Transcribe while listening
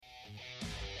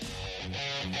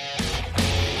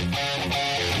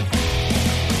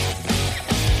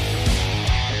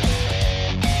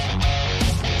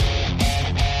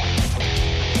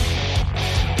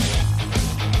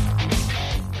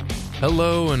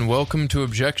Hello and welcome to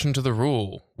Objection to the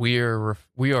Rule. We are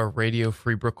Radio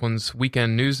Free Brooklyn's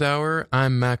Weekend News Hour.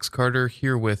 I'm Max Carter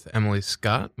here with Emily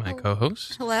Scott, my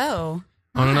co-host. Hello.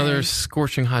 On another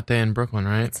scorching hot day in Brooklyn,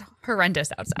 right? It's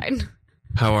horrendous outside.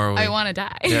 How are we? I want to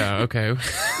die. Yeah, okay.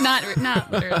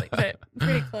 Not literally, but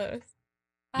pretty close.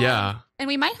 Yeah. And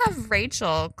we might have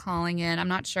Rachel calling in. I'm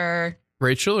not sure.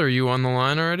 Rachel, are you on the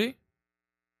line already?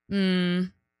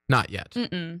 Not yet.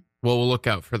 Mm-mm. Well, we'll look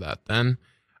out for that then.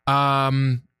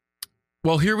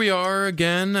 Well, here we are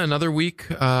again, another week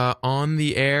on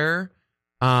the air.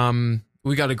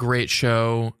 We got a great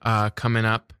show coming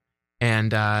up,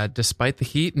 and despite the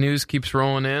heat, news keeps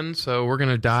rolling in, so we're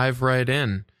going to dive right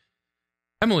in.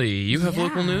 Emily, you have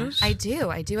local news? I do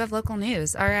have local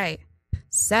news. All right.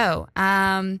 So,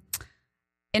 in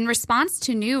response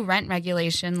to new rent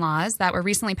regulation laws that were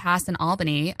recently passed in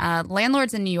Albany,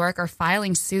 landlords in New York are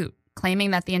filing suit,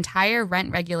 claiming that the entire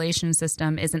rent regulation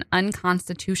system is an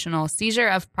unconstitutional seizure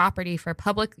of property for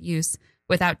public use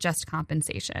without just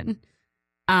compensation.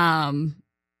 All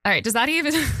right, does that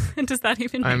even make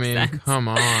sense? Come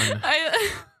on.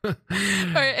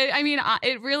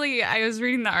 It really, I was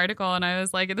reading the article and I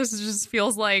was like, this just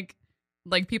feels like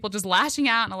people just lashing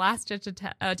out in a last-ditch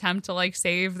attempt to like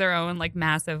save their own like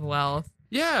massive wealth.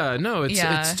 Yeah, no,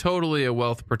 it's totally a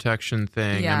wealth protection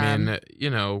thing. Yeah. I mean,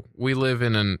 we live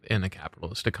in a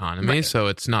capitalist economy, right. So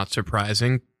it's not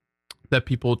surprising that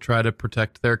people try to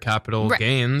protect their capital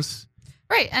gains.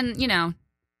 Right, and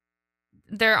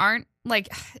there aren't like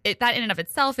that in and of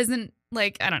itself isn't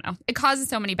like, I don't know. It causes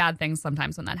so many bad things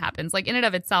sometimes when that happens. Like in and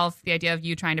of itself, the idea of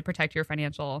you trying to protect your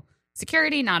financial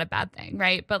security, not a bad thing,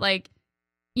 right? But like,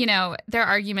 their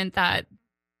argument that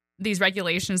these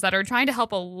regulations that are trying to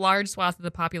help a large swath of the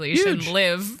population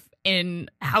live in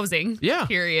housing,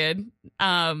 period,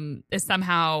 is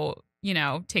somehow,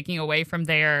 taking away from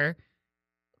their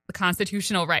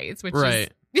constitutional rights, which is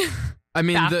I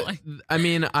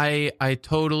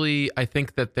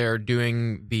think that they're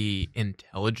doing the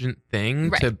intelligent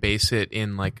thing to base it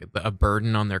in like a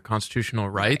burden on their constitutional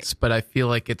rights, but I feel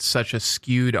like it's such a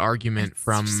skewed argument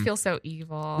it just feels so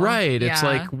evil. Right. It's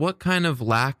like, what kind of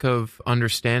lack of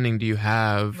understanding do you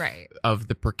have of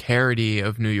the precarity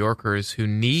of New Yorkers who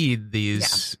need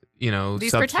these,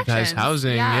 these subsidized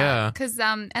housing? Yeah. Because,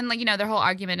 and like, their whole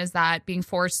argument is that being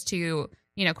forced to,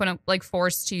 quote unquote, like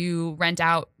forced to rent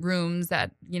out rooms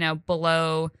that,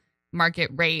 below market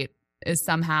rate is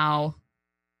somehow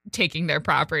taking their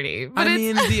property. But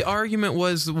the argument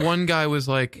was one guy was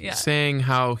like saying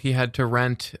how he had to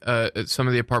rent some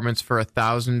of the apartments for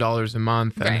 $1,000 a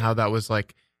month and how that was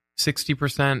like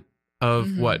 60%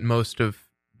 of what most of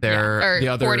their the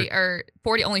other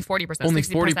 40 only 40%, only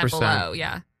 40% below.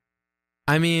 Yeah.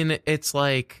 I mean, it's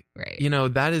like,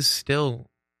 that is still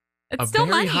it's still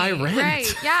very money, high rent.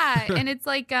 Right? Yeah, and it's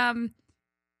like, and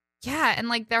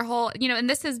like their whole, and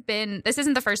this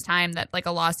isn't the first time that like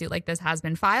a lawsuit like this has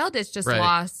been filed. It's just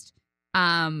lost.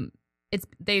 All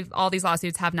these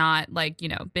lawsuits have not like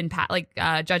been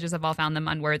judges have all found them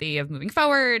unworthy of moving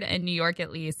forward in New York at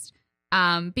least,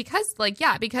 because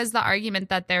the argument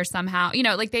that they're somehow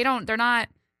they're not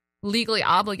legally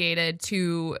obligated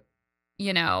to.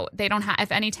 They don't have,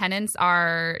 if any tenants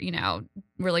are,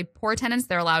 really poor tenants,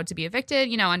 they're allowed to be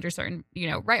evicted, under certain,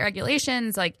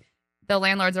 regulations. Like the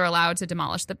landlords are allowed to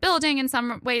demolish the building in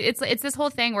some way. It's this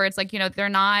whole thing where it's like, they're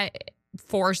not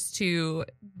forced to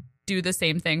do the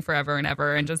same thing forever and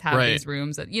ever and just have these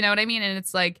rooms, you know what I mean? And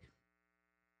it's like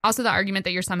also the argument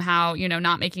that you're somehow,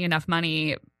 not making enough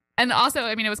money. And also,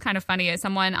 it was kind of funny.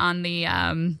 Someone on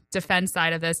the defense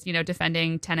side of this,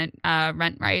 defending tenant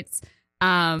rent rights,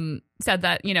 said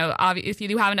that, if you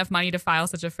do have enough money to file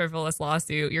such a frivolous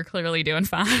lawsuit, you're clearly doing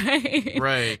fine.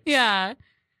 Right. Yeah.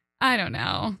 I don't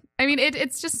know.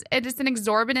 It's an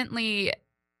exorbitantly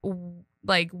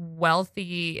like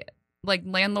wealthy, like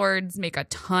landlords make a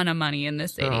ton of money in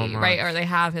this city, right? Or they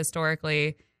have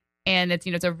historically. And it's,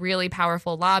 it's a really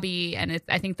powerful lobby. And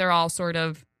I think they're all sort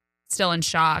of still in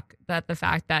shock that the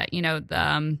fact that,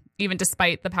 even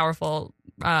despite the powerful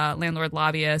landlord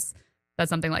lobbyists, that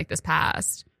something like this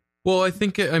passed. Well, I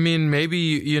think,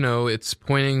 maybe, it's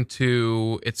pointing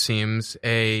to, it seems,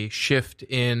 a shift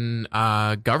in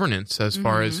governance as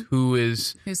far as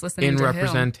who's listening in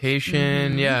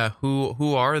representation. Yeah.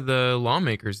 Who are the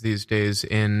lawmakers these days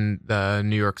in the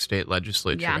New York State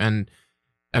legislature? Yeah.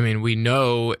 And we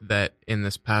know that in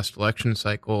this past election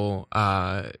cycle,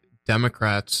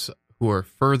 Democrats who are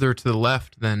further to the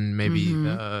left than maybe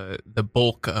the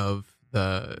bulk of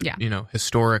the,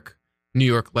 historic New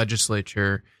York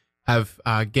legislature have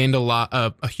gained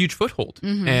a huge foothold.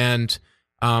 And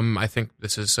I think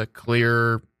this is a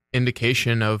clear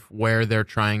indication of where they're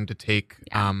trying to take,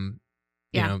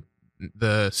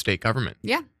 the state government.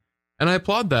 Yeah. And I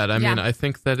applaud that. I mean, I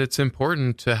think that it's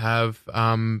important to have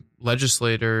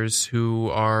legislators who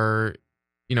are,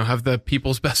 have the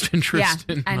people's best interest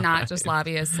in mind. Not just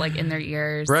lobbyists like in their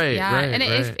ears. Right. Yeah. Right, and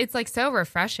right. It's like so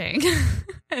refreshing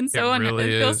and so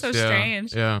it feels so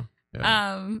strange. Yeah.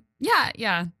 And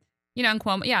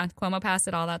Cuomo passed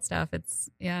it, all that stuff. It's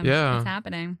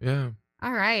happening. Yeah.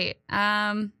 All right.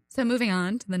 So moving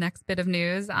on to the next bit of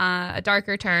news, a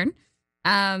darker turn.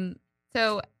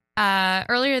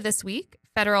 Earlier this week,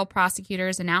 federal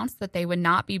prosecutors announced that they would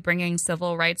not be bringing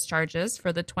civil rights charges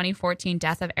for the 2014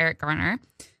 death of Eric Garner,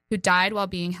 who died while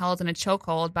being held in a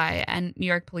chokehold by New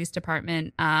York Police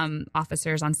Department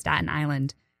officers on Staten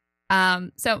Island.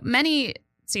 So many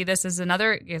see this as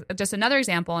another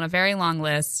example in a very long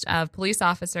list of police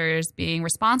officers being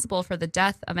responsible for the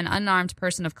death of an unarmed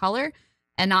person of color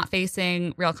and not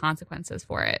facing real consequences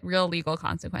for it, real legal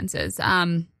consequences.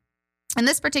 In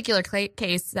this particular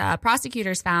case,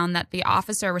 prosecutors found that the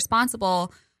officer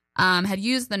responsible had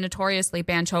used the notoriously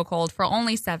banned chokehold for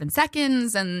only 7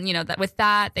 seconds. And, that with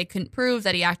that, they couldn't prove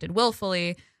that he acted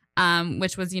willfully,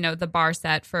 which was, the bar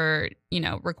set for,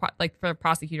 for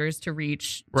prosecutors to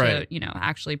reach to,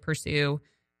 actually pursue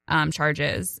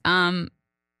charges.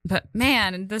 But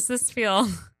man, does this feel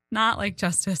not like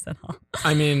justice at all?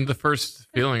 I mean, the first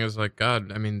feeling is like,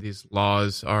 God, I mean, these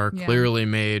laws are clearly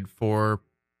made for,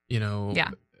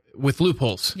 with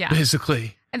loopholes,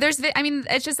 basically. And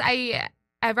it's just, I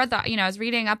read that, I was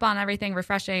reading up on everything,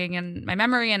 refreshing in my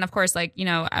memory. And of course,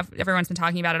 everyone's been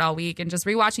talking about it all week, and just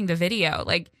rewatching the video,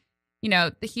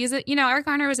 Eric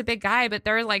Garner was a big guy, but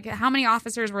there were how many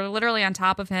officers were literally on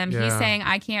top of him. Yeah. He's saying,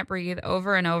 I can't breathe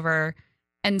over and over.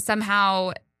 And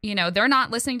somehow, they're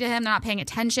not listening to him. They're not paying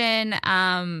attention.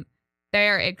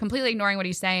 They're completely ignoring what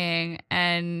he's saying.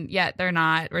 And yet they're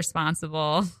not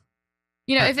responsible.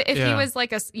 If he was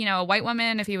a white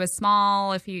woman, if he was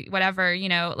small, if he, whatever,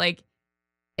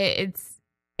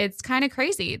 it's kind of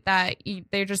crazy that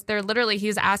they're literally,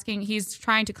 he's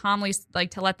trying to calmly,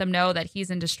 to let them know that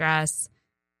he's in distress,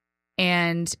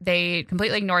 and they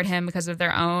completely ignored him because of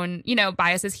their own,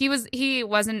 biases. He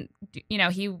was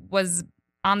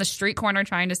on the street corner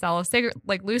trying to sell a cigarette,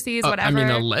 Lucy's, whatever. I mean,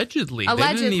 allegedly. They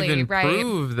didn't even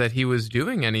prove that he was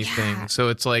doing anything. Yeah. So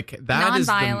it's that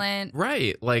nonviolent. Is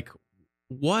right.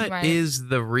 What is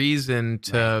the reason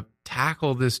to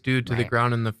tackle this dude to the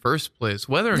ground in the first place?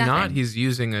 Whether or not he's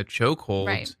using a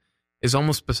chokehold is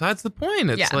almost besides the point.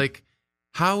 It's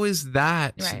how is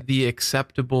that the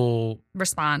acceptable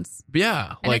response?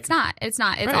 Yeah. And it's not. It's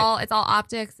all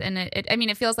optics. And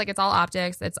it feels like it's all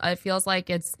optics. It feels like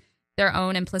it's their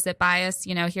own implicit bias.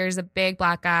 Here's a big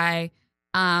black guy.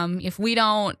 If we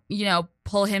don't,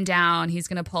 pull him down, he's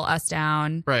going to pull us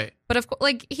down. Right. But of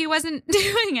course, he wasn't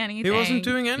doing anything. He wasn't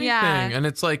doing anything. Yeah. And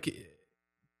it's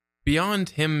beyond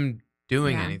him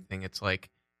doing anything, it's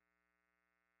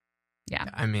yeah.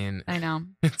 I mean, I know.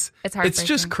 It's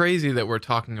just crazy that we're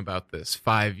talking about this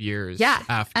 5 years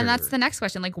after. And that's the next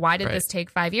question. Why did this take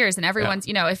 5 years? And everyone's,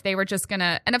 if they were just going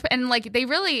to, and they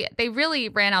really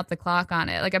ran out the clock on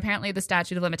it. Apparently the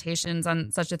statute of limitations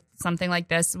on something like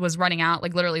this was running out,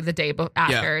 literally the day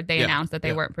after they announced that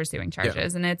they weren't pursuing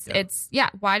charges. And it's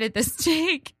why did this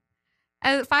take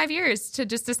 5 years to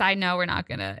just decide, no, we're not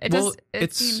gonna.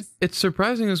 It's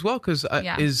surprising as well, because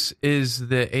is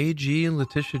the AG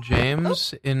Letitia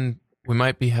James in? We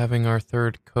might be having our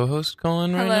third co-host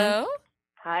calling right now. Hello.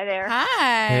 Hi there.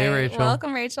 Hi. Hey, Rachel.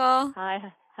 Welcome, Rachel.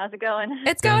 Hi. How's it going?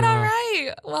 It's going all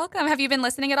right. Welcome. Have you been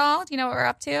listening at all? Do you know what we're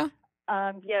up to?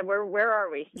 Yeah. Where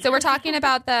are we? So we're talking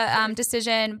about the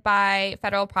decision by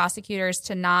federal prosecutors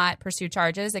to not pursue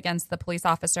charges against the police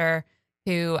officer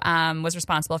who was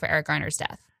responsible for Eric Garner's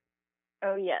death.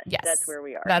 Oh, yes. That's where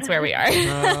we are. That's where we are.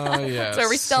 Yes. So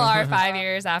we still are 5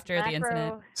 years after the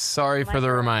incident. Sorry for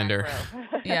the reminder.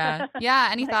 Yeah. Yeah.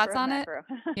 Any thoughts on it?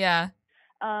 Yeah.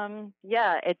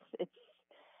 Yeah, it's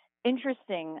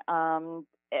interesting.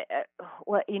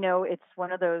 It's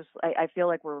one of those, I feel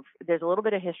like there's a little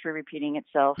bit of history repeating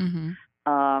itself.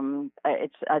 Mm-hmm.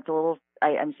 It's a little,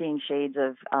 I'm seeing shades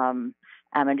of,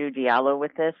 Amadou Diallo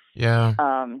with this.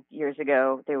 Yeah. Years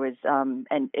ago, there was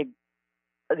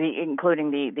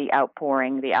including the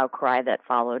outpouring, the outcry that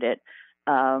followed it.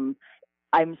 I'm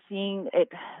seeing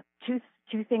it. Two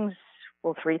things,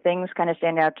 three things kind of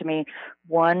stand out to me.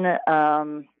 One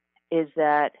is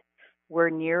that we're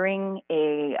nearing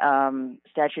a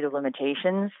statute of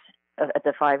limitations at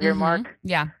the 5-year mark.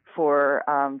 Yeah. For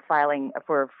filing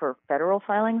for federal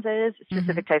filings, that is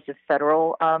specific types of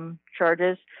federal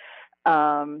charges.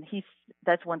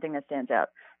 That's one thing that stands out.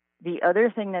 The other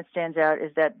thing that stands out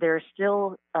is that there are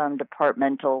still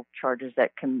departmental charges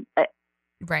that can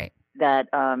that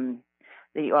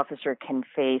the officer can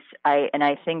face.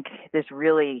 I think this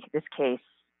case,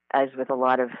 as with a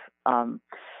lot of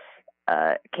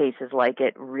cases like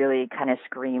it, really kind of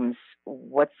screams,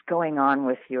 what's going on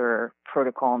with your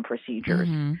protocol and procedures?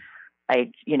 Mm-hmm.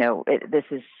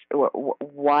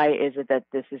 Why is it that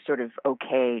this is sort of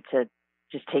okay to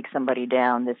just take somebody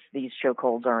down? These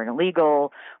chokeholds aren't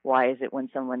illegal. Why is it when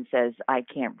someone says, I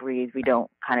can't breathe, we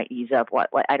don't kind of ease up?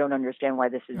 I don't understand why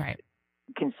this is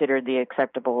considered the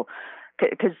acceptable,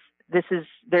 because this is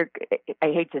there. I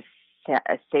hate to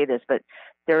say this, but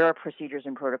there are procedures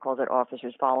and protocols that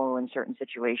officers follow in certain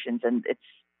situations, and it's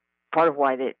part of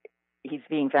why he's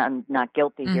being found not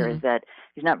guilty here is that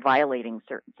he's not violating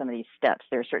some of these steps.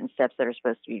 There are certain steps that are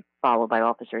supposed to be followed by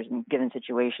officers in given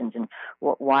situations, and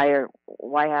why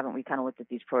haven't we kind of looked at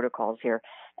these protocols here?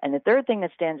 And the third thing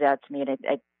that stands out to me, and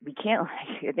I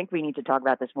think we need to talk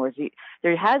about this more, is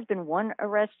there has been one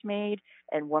arrest made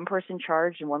and one person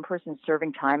charged and one person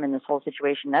serving time in this whole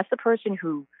situation. That's the person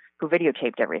who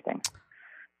videotaped everything.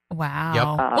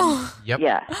 Wow. Yep.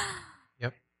 Yeah.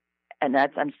 And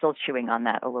I'm still chewing on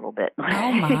that a little bit. Oh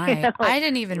my! I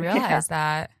didn't even realize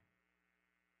that.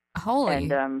 Holy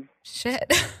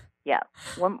shit! Yeah,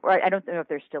 I don't know if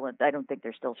they're still. I don't think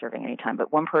they're still serving any time.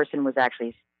 But one person was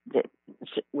actually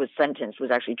sentenced,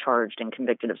 was actually charged and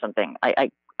convicted of something.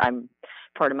 I'm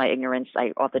part of my ignorance.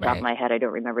 Off the top of my head, I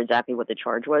don't remember exactly what the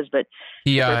charge was, but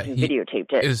he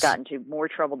videotaped it. Got into more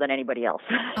trouble than anybody else.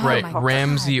 Right,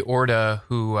 Ramsey Orta,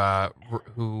 who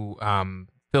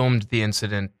filmed the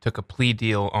incident, took a plea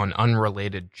deal on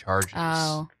unrelated charges.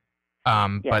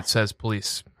 But says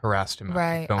police harassed him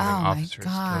after filming officers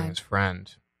killing his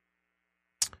friend.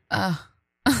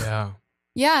 Yeah.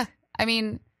 Yeah. I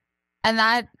mean,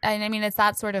 it's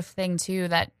that sort of thing too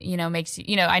that, makes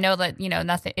I know that,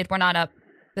 nothing, we're not up,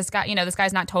 this guy, this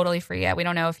guy's not totally free yet. We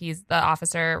don't know if he's the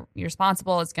officer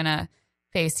responsible is going to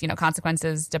face,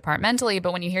 consequences departmentally.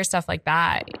 But when you hear stuff like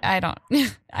that,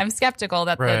 I'm skeptical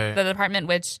that the department,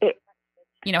 which,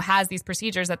 has these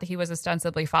procedures that he was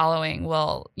ostensibly following,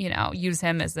 will, use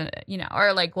him as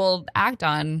will act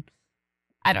on,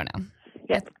 I don't know.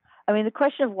 Yeah. I mean, the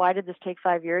question of why did this take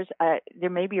 5 years? There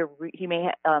may be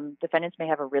defendants may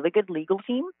have a really good legal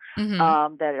team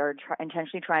that are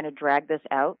intentionally trying to drag this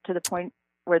out to the point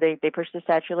where they push the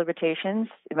statute of limitations.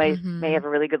 It may have a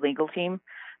really good legal team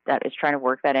that is trying to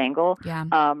work that angle. Yeah.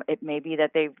 It may be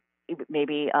that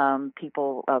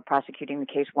people prosecuting the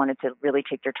case wanted to really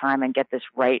take their time and get this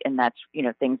right, and that's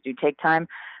things do take time.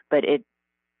 But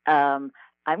I'm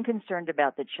concerned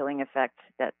about the chilling effect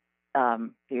that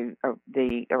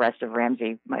the arrest of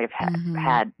Ramsey might have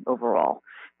had overall.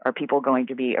 Are people going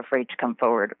to be afraid to come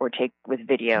forward or take with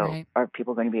video? Right. Are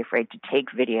people going to be afraid to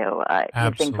take video?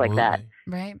 Things like that.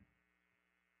 Right.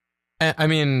 I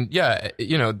mean,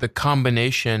 the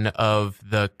combination of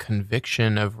the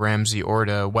conviction of Ramsey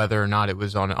Orta, whether or not it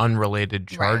was on unrelated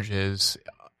charges,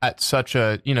 at such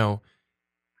a,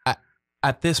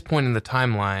 at this point in the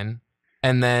timeline,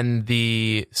 and then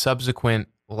the subsequent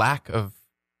lack of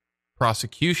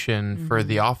prosecution for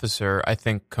the officer, I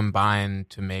think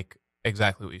combined to make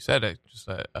exactly what you said, just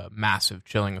a massive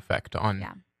chilling effect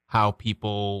on how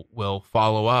people will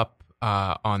follow up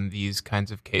on these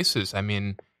kinds of cases. I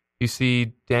mean, you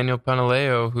see Daniel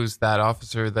Pantaleo, who's that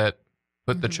officer that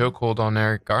put the chokehold on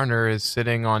Eric Garner, is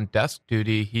sitting on desk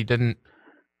duty. He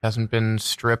hasn't been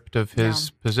stripped of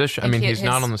his position. I mean, he's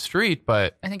not on the street,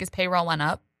 but I think his payroll went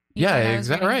up. Yeah,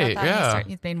 exactly. Right. Yeah.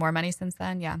 He's made more money since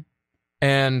then. Yeah.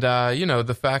 And,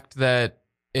 the fact that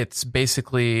it's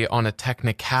basically on a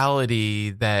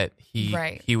technicality that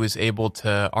he was able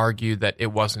to argue that it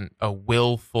wasn't a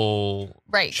willful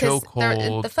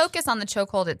chokehold. The focus on the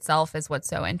chokehold itself is what's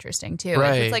so interesting too.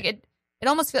 Right. It's like it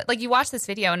almost feels like you watch this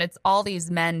video and it's all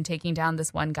these men taking down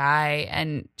this one guy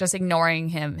and just ignoring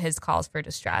his calls for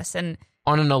distress and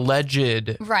on an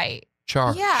alleged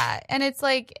charge. Yeah, and it's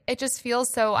like it just feels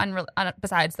so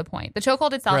besides the point. The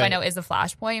chokehold itself, I know, is a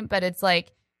flashpoint, but it's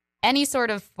like any sort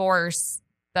of force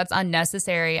that's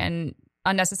unnecessary and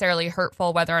unnecessarily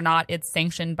hurtful, whether or not it's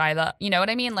sanctioned by the, you know what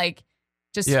I mean? Like,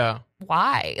 just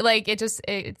why? Like,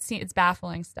 it's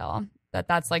baffling still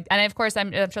that's like, and of course,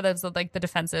 I'm sure that's like the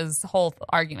defense's whole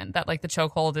argument that like the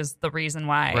chokehold is the reason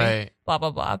why, blah,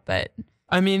 blah, blah. But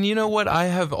I mean, you know what I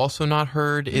have also not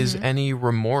heard is any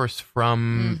remorse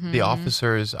from the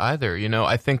officers either.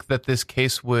 I think that this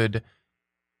case would,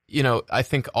 I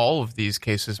think all of these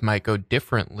cases might go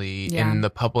differently in the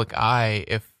public eye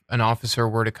if an officer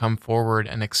were to come forward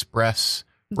and express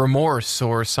remorse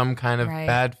or some kind of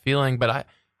bad feeling. But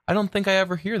I don't think I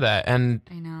ever hear that. And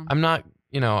I know.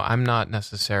 I'm not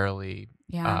necessarily,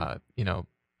 And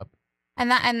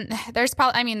there's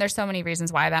probably, there's so many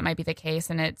reasons why that might be the case.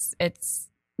 And it's,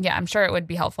 I'm sure it would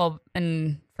be helpful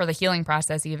for the healing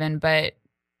process even, but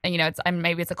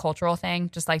maybe it's a cultural thing,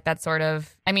 just like that sort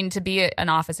of, to be an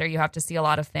officer, you have to see a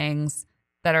lot of things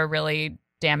that are really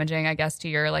damaging, I guess, to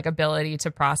your like ability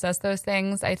to process those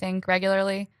things, I think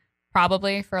regularly,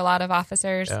 probably for a lot of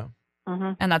officers. Yeah.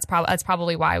 Mm-hmm. And that's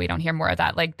probably why we don't hear more of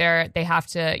that. Like they have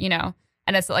to,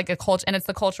 and it's like a culture, and it's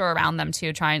the culture around them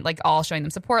too, trying like all showing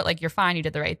them support. Like, you're fine, you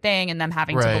did the right thing. And them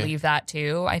having to believe that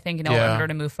too. I think, in order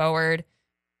to move forward,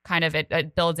 kind of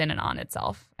it builds in and on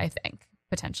itself, I think,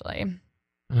 potentially.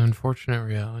 An unfortunate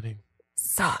reality.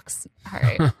 Sucks. All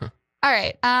right. All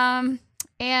right.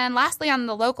 And lastly, on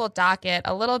the local docket,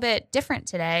 a little bit different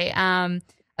today.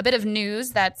 A bit of news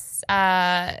that's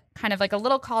kind of like a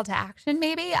little call to action,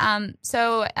 maybe.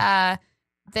 So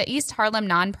the East Harlem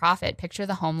nonprofit Picture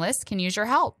the Homeless can use your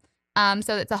help.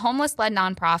 So it's a homeless-led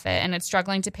nonprofit, and it's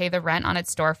struggling to pay the rent on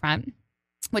its storefront,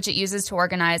 which it uses to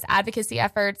organize advocacy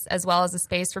efforts, as well as a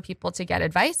space for people to get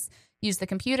advice, use the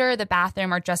computer, the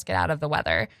bathroom, or just get out of the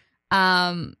weather,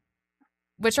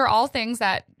 which are all things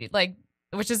that, like,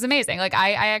 which is amazing. Like,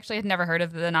 I actually had never heard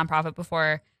of the nonprofit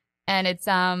before. And it's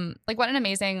like, what an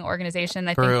amazing organization.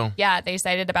 I think, they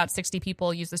cited about 60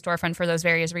 people use the storefront for those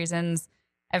various reasons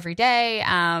every day.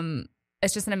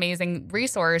 It's just an amazing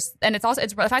resource. And it's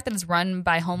the fact that it's run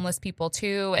by homeless people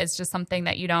too is just something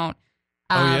that you don't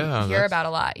hear about a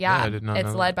lot. Yeah, I did not it's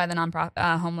know led by the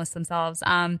nonprofit homeless themselves.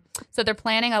 So they're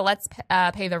planning a Let's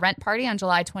Pay the Rent party on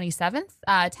July 27th.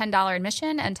 $10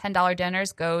 admission and $10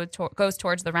 dinners goes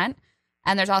towards the rent.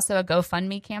 And there's also a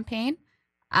GoFundMe campaign.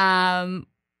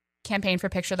 Campaign for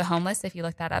Picture the Homeless. If you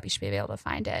look that up, you should be able to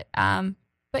find it.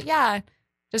 But yeah,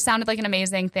 just sounded like an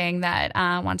amazing thing that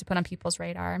I wanted to put on people's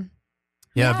radar.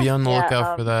 Yeah, be on the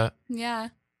lookout for that. Yeah.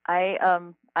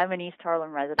 I'm an East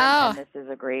Harlem resident, and this is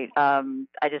a great. I'll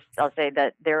say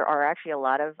that there are actually a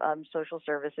lot of social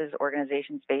services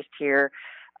organizations based here.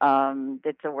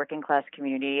 It's a working class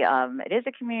community. It is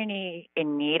a community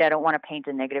in need. I don't want to paint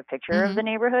a negative picture of the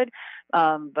neighborhood,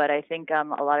 but I think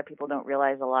a lot of people don't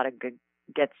realize a lot of good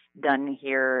gets done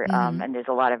here, and there's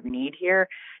a lot of need here.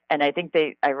 And I think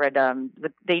they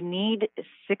need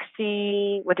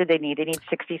 60. What did they need? They need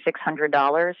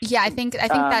 $6,600. Yeah, I think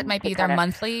that might be their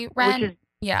monthly rent.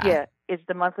 Is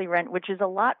the monthly rent, which is a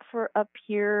lot for up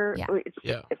here.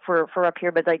 Yeah. For up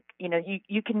here, but like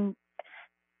you can,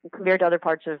 compared to other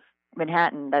parts of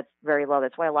Manhattan, that's very low.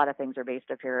 That's why a lot of things are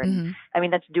based up here, and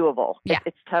that's doable. Yeah.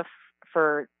 It's tough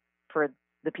for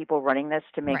the people running this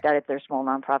to make that if they're a small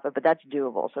nonprofit, but that's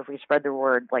doable. So if we spread the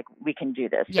word, like, we can do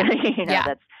this.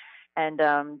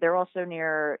 They're also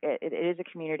near. It is a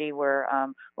community where,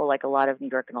 like a lot of New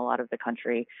York and a lot of the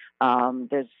country,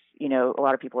 there's a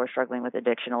lot of people are struggling with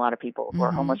addiction. A lot of people who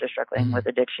are homeless are struggling with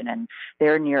addiction, and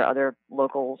they're near other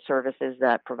local services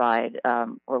that provide,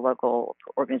 or local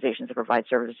organizations that provide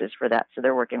services for that. So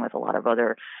they're working with a lot of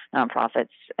other nonprofits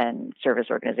and service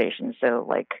organizations. So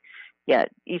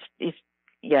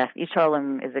East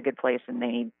Harlem is a good place, and they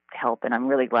need help. And I'm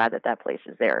really glad that place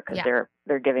is there, because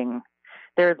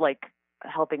they're like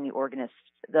helping the organists,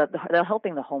 they're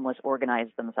helping the homeless organize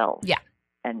themselves. Yeah.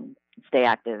 And stay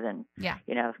active, and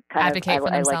advocate for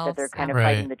themselves. I like that they're kind of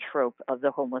fighting the trope of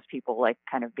the homeless people, like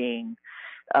kind of being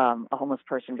a homeless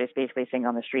person just basically sitting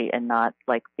on the street and not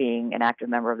like being an active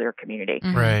member of their community.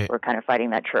 Right. We're kind of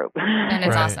fighting that trope. And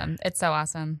it's awesome. It's so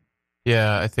awesome.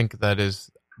 Yeah, I think that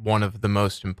is one of the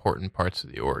most important parts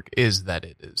of the org, is that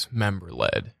it is member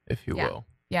led, if you will.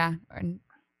 Yeah.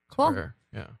 Cool.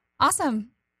 Awesome.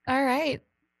 All right.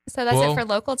 So that's it for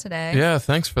local today. Yeah.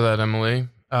 Thanks for that, Emily.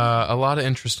 A lot of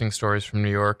interesting stories from New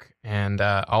York, and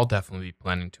I'll definitely be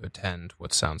planning to attend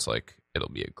what sounds like it'll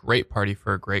be a great party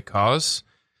for a great cause.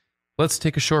 Let's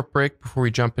take a short break before we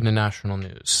jump into national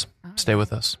news. Stay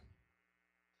with us.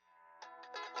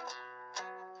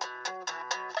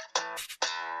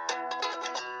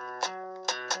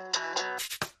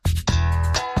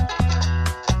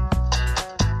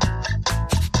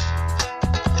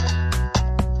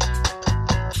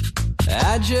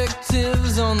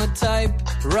 Adjectives on the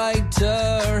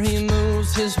typewriter. He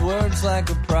moves his words like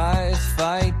a prize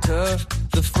fighter.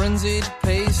 The frenzied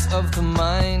pace of the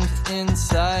mind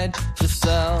inside the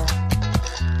cell.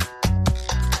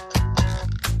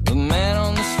 The man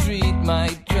on the street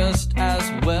might just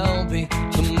as well be.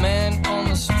 The man on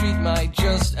the street might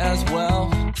just as well.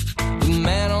 The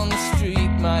man on the street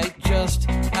might just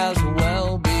as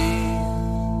well be.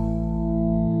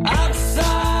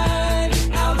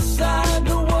 Outside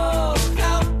the world,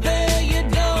 out there you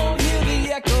don't hear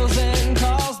the echo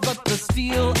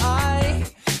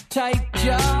tight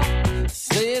jaw,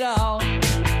 say it all,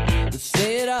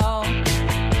 say it all.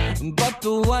 But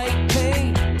the white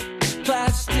paint,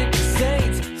 plastic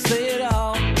saints, say it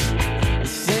all,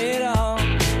 say it all,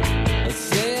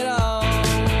 say it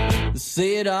all,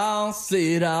 say it all, say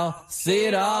it all, say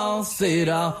it all, say it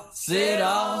all, say it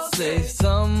all, say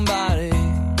somebody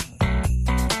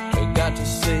got to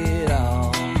say it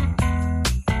all.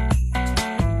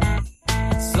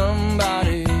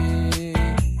 Somebody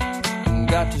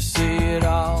got to say it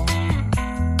all.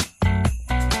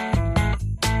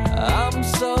 I'm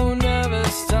so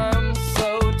nervous, I'm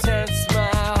so tense, my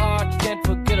heart can't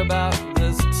forget about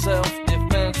this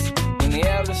self-defense. When the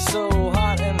air is so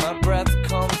hot and my breath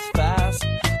comes fast,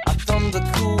 I thumb the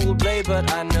cool blade, but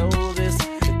I know this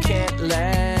can't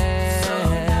last.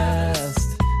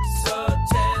 So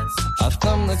tense. I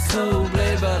thumb the cool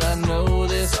blade, but I know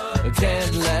this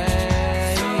can't last.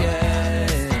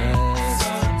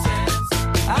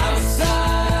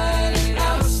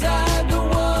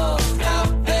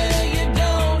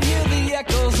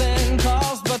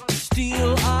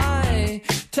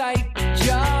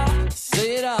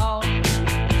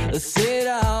 Say it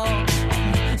all,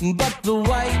 but the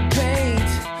white paint,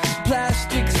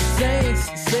 plastic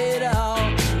saints, say it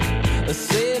all,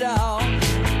 say it all,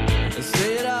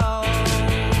 say it all,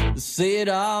 say it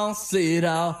all, say it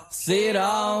all, say it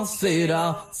all, say it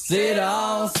all, say it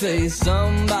all, say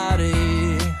somebody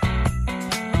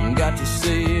got to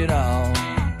say it all.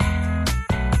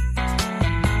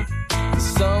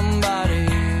 Somebody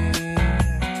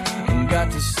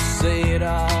got to say it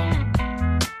all.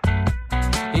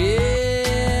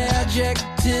 Yeah,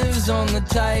 adjectives on the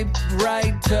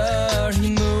typewriter.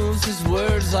 He moves his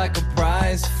words like a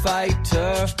prize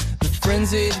fighter. The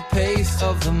frenzied pace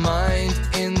of the mind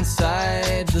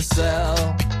inside the cell.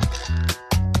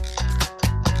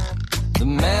 The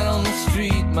man on the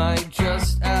street might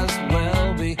just as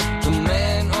well be. The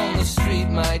man on the street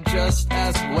might just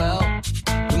as well.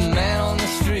 The man on the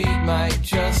street might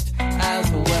just as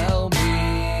well be.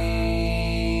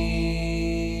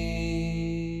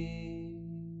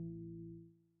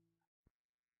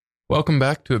 Welcome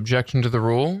back to Objection to the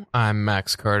Rule. I'm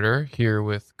Max Carter, here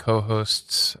with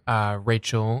co-hosts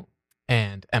Rachel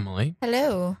and Emily.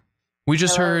 Hello. We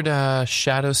just heard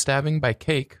Shadow Stabbing by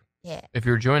Cake. Yeah. If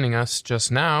you're joining us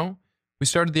just now, we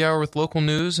started the hour with local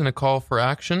news and a call for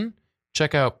action.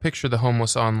 Check out Picture the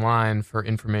Homeless online for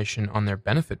information on their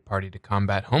benefit party to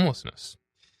combat homelessness.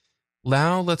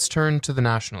 Now let's turn to the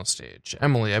national stage.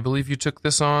 Emily, I believe you took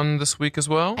this on this week as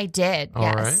well? I did, All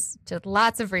yes. Right. Did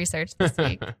lots of research this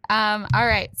week. All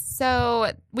right.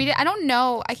 So I don't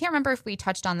know. I can't remember if we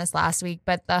touched on this last week,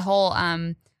 but the whole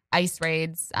ICE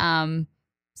raids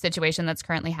situation that's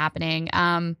currently happening.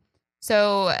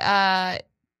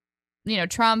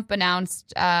 Trump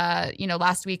announced,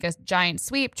 last week a giant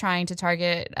sweep trying to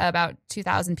target about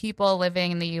 2,000 people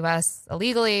living in the U.S.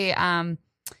 illegally.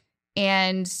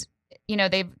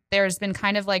 There's been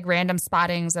kind of like random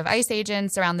spottings of ICE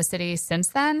agents around the city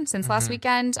since last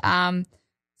weekend. And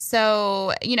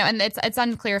it's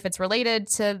unclear if it's related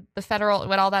to the federal,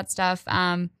 what all that stuff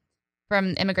from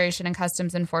immigration and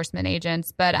customs enforcement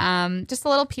agents. But just a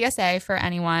little PSA for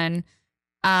anyone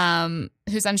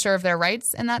who's unsure of their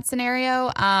rights in that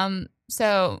scenario.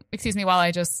 So excuse me while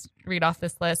I just read off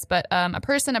this list. But a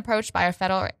person approached by a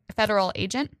federal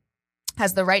agent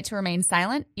has the right to remain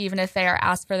silent, even if they are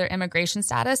asked for their immigration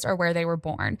status or where they were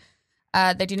born.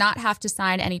 They do not have to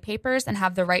sign any papers and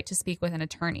have the right to speak with an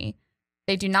attorney.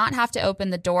 They do not have to open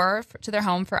the door to their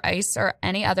home for ICE or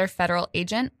any other federal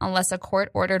agent unless a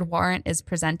court-ordered warrant is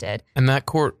presented. And that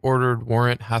court-ordered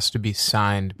warrant has to be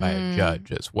signed by a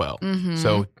judge as well. Mm-hmm.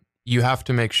 So you have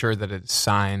to make sure that it's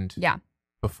signed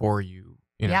before you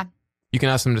can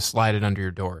ask them to slide it under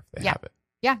your door if they have it.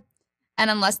 Yeah. And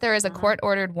unless there is a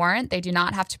court-ordered warrant, they do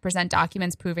not have to present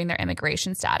documents proving their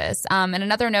immigration status. And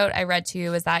another note I read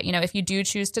too is that, if you do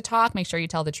choose to talk, make sure you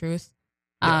tell the truth.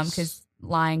 Because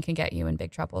lying can get you in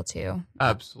big trouble too.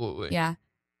 Absolutely. Yeah.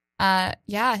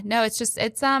 No, it's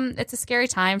a scary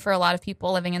time for a lot of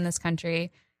people living in this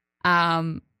country.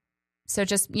 So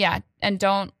just, and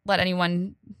don't let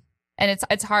anyone, and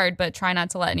it's hard, but try not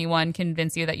to let anyone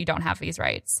convince you that you don't have these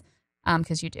rights.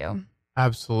 Because you do.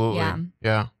 Absolutely.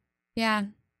 Yeah. Yeah.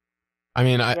 I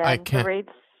mean, I can't. The raids,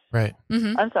 right.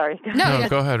 Mm-hmm. I'm sorry. No,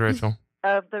 go ahead, Rachel.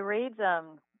 The raids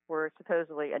were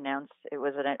supposedly announced. It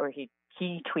was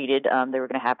he tweeted they were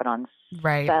going to happen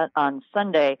on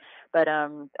Sunday, but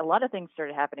a lot of things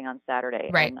started happening on Saturday.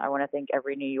 Right. And I want to thank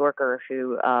every New Yorker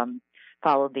who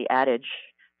followed the adage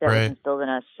that was instilled in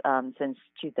us since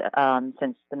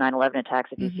the 9/11 attacks.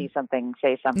 If you see something,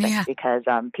 say something, because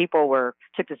people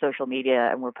took to social media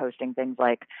and were posting things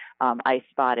like, "I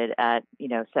spotted at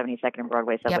 72nd and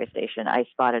Broadway subway station. I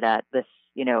spotted at this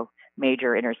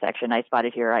major intersection. I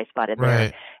spotted here. I spotted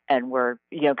there," and we're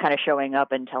kind of showing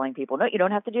up and telling people, "No, you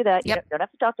don't have to do that. You don't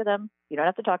have to talk to them. You don't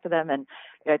have to talk to them." And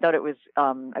I thought it was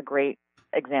a great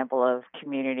example of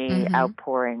community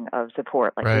outpouring of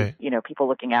support, like people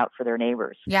looking out for their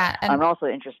neighbors. Yeah, and also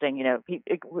interesting.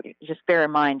 Just bear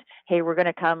in mind, hey, we're going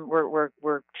to come.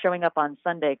 We're showing up on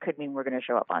Sunday. Could mean we're going to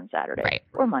show up on Saturday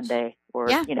or Monday, or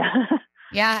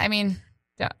Yeah, I mean.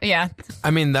 Yeah. I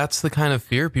mean, that's the kind of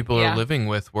fear people are living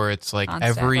with, where it's like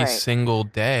every single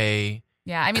day.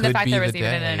 Yeah. I mean, the fact there was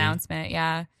even an announcement.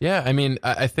 Yeah. Yeah. I mean,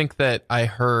 I think that I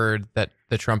heard that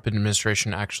the Trump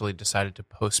administration actually decided to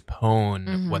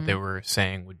postpone what they were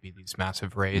saying would be these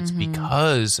massive raids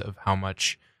because of how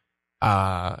much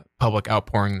public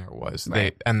outpouring there was.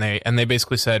 Right. They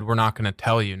basically said, we're not going to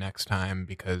tell you next time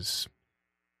because.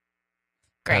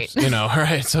 Great.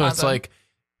 Right. So awesome.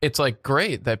 It's like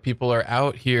great that people are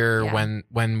out here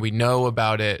when we know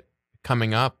about it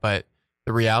coming up, but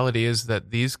the reality is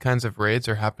that these kinds of raids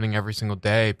are happening every single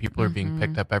day. People are being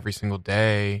picked up every single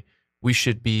day. We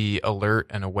should be alert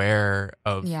and aware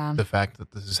of the fact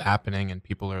that this is happening and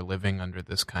people are living under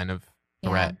this kind of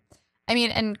threat. Yeah. I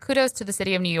mean, and kudos to the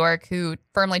city of New York, who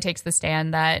firmly takes the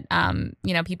stand that,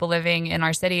 people living in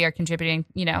our city are contributing,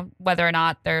 whether or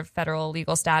not their federal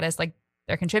legal status, like,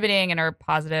 they're contributing and have a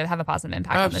positive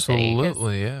impact on the city.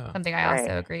 Absolutely, yeah. Something I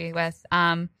also agree with.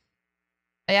 And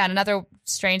another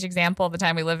strange example of the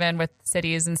time we live in, with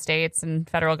cities and states and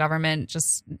federal government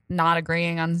just not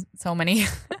agreeing on so many,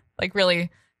 like really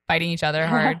fighting each other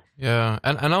hard. Yeah,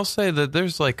 and I'll say that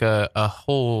there's like a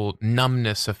whole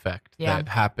numbness effect that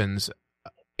happens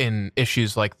in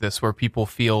issues like this, where people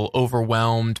feel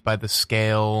overwhelmed by the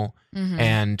scale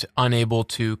and unable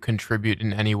to contribute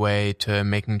in any way to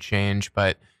making change.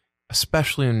 But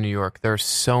especially in New York, there are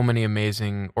so many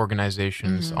amazing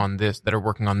organizations on this that are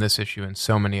working on this issue, and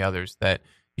so many others that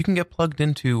you can get plugged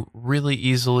into really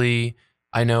easily.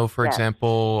 I know, for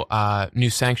example, New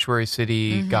Sanctuary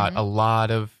City got a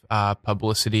lot of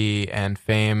publicity and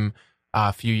fame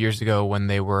a few years ago when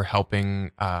they were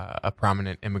helping a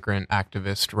prominent immigrant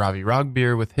activist, Ravi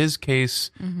Ragbir, with his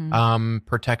case,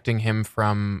 protecting him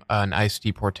from an ICE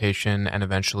deportation and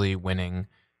eventually winning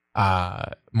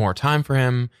more time for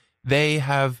him. They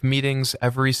have meetings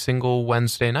every single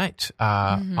Wednesday night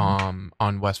on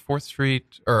West 4th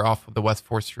Street, or off of the West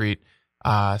 4th Street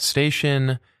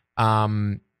station.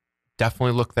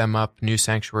 Definitely look them up. New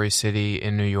Sanctuary City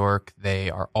in New York. They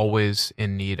are always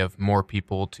in need of more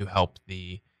people to help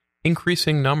the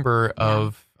increasing number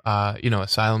of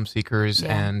asylum seekers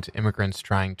and immigrants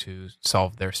trying to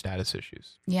solve their status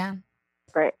issues. Yeah.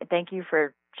 Right. Thank you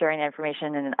for sharing that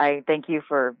information, and I thank you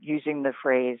for using the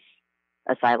phrase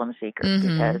asylum seekers,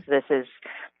 because this is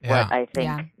what I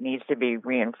think needs to be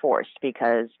reinforced,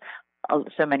 because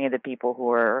so many of the people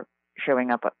who are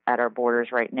showing up at our borders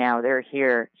right now, they're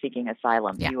here seeking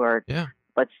asylum. You are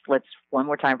let's one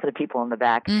more time for the people in the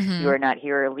back. You are not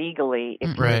here illegally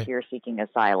if you're here seeking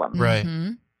asylum. Right.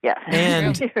 Yeah.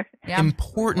 And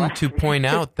important to point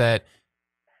out that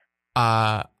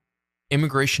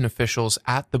immigration officials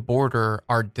at the border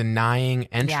are denying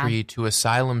entry to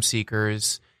asylum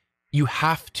seekers. You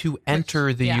have to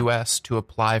enter the U.S. to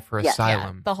apply for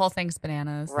asylum. Yeah. The whole thing's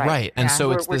bananas. Right. And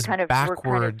so it's this backwards.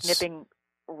 We're kind of nipping.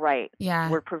 Right. Yeah.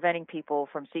 We're preventing people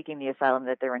from seeking the asylum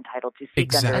that they're entitled to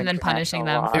seek under and then punishing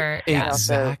them law. for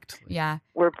exactly.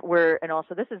 We're and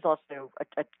also this is also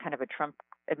a kind of a Trump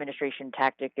administration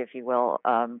tactic, if you will,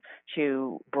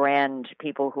 to brand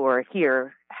people who are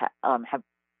here have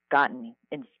gotten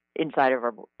inside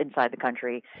the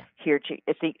country here to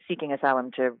seeking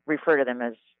asylum, to refer to them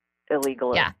as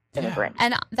illegal immigrants.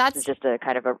 And that's it's just a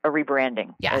kind of a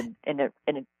rebranding. An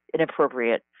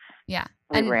inappropriate. Yeah.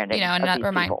 And, and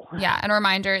a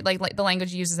reminder, like the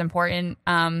language used is important.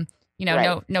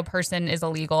 No person is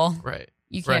illegal. Right.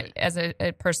 You can't, as a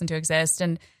person, to exist.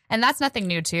 And that's nothing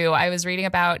new too. I was reading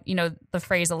about, the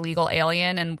phrase illegal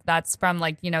alien, and that's from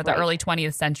the early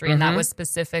 20th century. And that was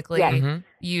specifically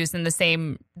used in the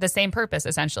same purpose,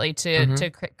 essentially,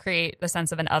 to create the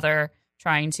sense of an other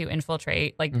trying to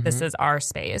infiltrate, this is our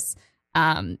space.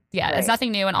 It's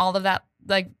nothing new, and all of that.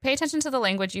 Pay attention to the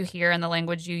language you hear and the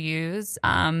language you use,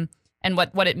 and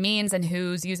what it means and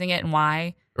who's using it and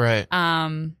why. Right.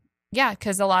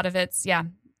 Because a lot of it's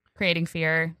creating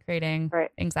fear, creating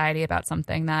anxiety about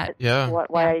something that.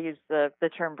 Why I use the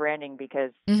term branding,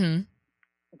 because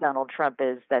Donald Trump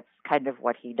is, that's kind of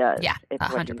what he does. Yeah, it's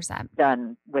 100%. What he's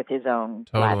done with his own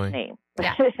last name.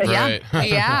 Yeah, right.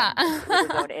 Yeah. With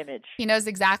his own image. He knows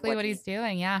exactly what he's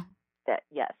doing. Yeah.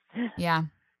 Yes. Yeah.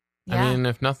 I mean,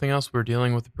 if nothing else, we're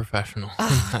dealing with a professional.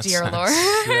 Oh, dear sense. Lord.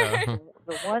 Yeah.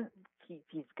 The one,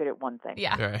 he's good at one thing.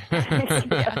 Yeah.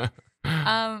 Right.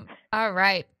 All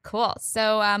right, cool.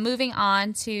 So moving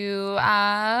on to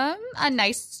a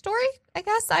nice story, I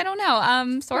guess. I don't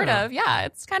know. Sort of. Yeah,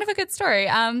 it's kind of a good story.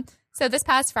 So this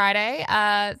past Friday,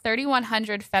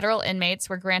 3,100 federal inmates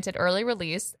were granted early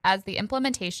release as the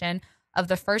implementation of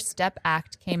the First Step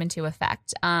Act came into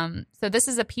effect. So this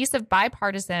is a piece of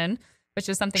bipartisan, which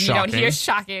is something you don't hear,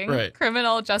 shocking,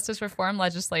 criminal justice reform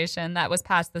legislation that was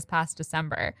passed this past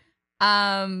December.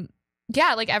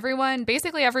 Yeah, like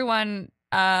basically everyone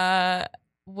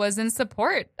was in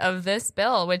support of this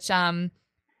bill, which, the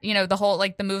whole,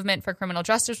 like the movement for criminal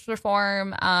justice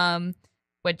reform,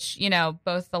 which,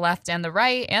 both the left and the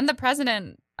right and the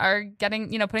president are getting,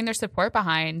 putting their support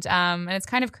behind. And it's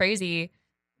kind of crazy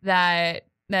that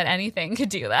anything could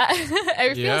do that.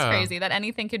 It feels crazy that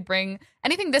anything could bring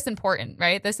anything this important,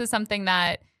 right? This is something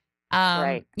that,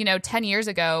 10 years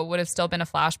ago would have still been a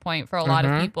flashpoint for a lot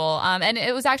of people. And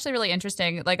it was actually really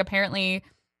interesting. Like, apparently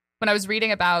when I was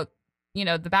reading about,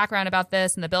 the background about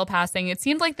this and the bill passing, it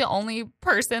seemed like the only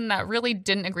person that really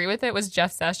didn't agree with it was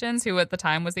Jeff Sessions, who at the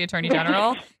time was the attorney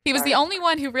general. He was the only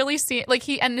one who really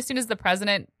and as soon as the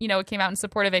president, came out in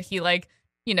support of it, he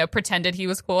pretended he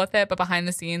was cool with it, but behind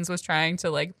the scenes was trying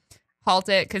to halt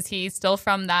it because he's still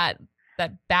from that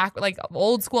back,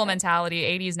 old school mentality,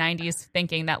 80s, 90s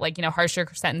thinking that harsher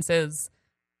sentences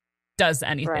does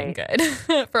anything good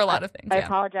for a lot of things. I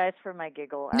apologize for my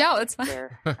giggle. No, it's fine.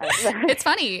 It's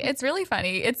funny. It's really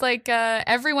funny. It's like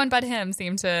everyone but him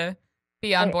seemed to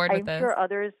be on board with this. I'm sure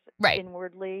others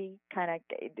inwardly kind of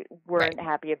weren't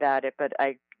happy about it, but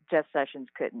Jeff Sessions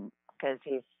couldn't because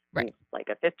he's like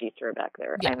a 50s throwback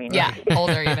there. Yeah. I mean,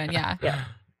 older even. Yeah.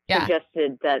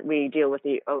 Suggested that we deal with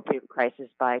the opioid crisis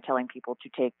by telling people to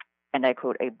take, and I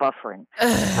quote, a Bufferin.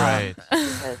 Right.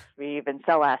 Because we even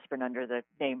sell aspirin under the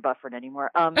name Bufferin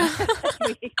anymore. Yeah.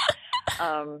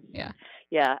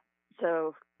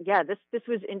 So this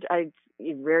was a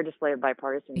rare display of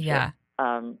bipartisanship. Yeah.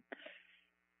 So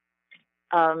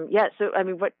I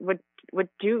mean,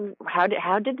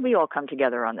 how did we all come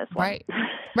together on this one?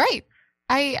 Right.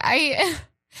 I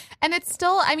and it's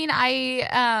still,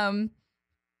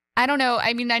 I don't know.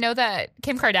 I mean, I know that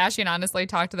Kim Kardashian honestly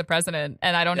talked to the president,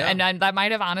 and I don't know, and that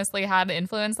might have honestly had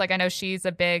influence. Like, I know she's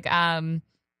a big, honestly,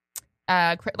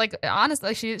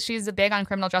 she's a big on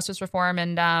criminal justice reform,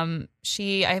 and I'm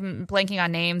blanking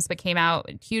on names, but came out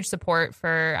huge support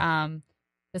for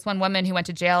this one woman who went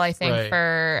to jail, I think,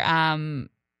 for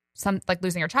some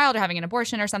losing her child or having an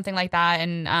abortion or something like that,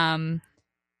 and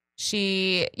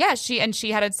she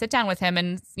had a sit down with him,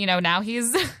 and now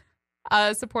he's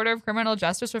a supporter of criminal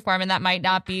justice reform, and that might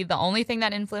not be the only thing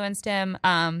that influenced him.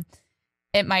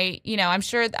 It might, I'm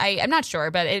sure, I'm not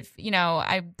sure, but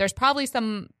there's probably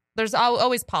there's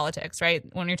always politics, right?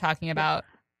 When you're talking about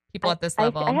people at this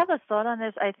level. I have a thought on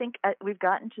this. I think we've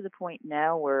gotten to the point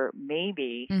now where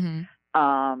maybe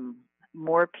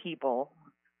more people,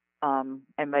 and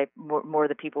by more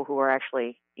the people who are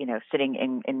actually,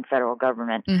 sitting in federal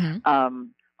government,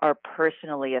 are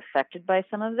personally affected by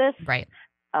some of this. Right.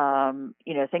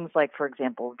 Things like, for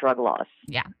example, drug laws.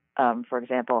 Yeah. For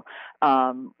example,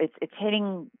 it's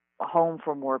hitting home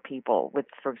for more people with,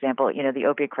 for example, the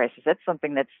opiate crisis. That's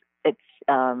something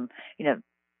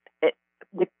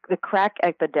the crack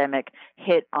epidemic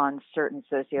hit on certain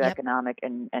socioeconomic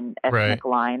and ethnic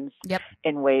lines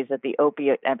in ways that the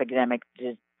opiate epidemic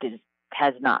just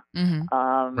has not.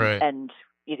 And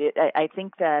I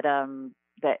think that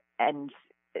and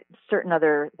certain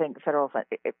other federal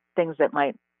things that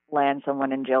might land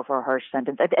someone in jail for a harsh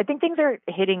sentence. I think things are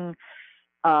hitting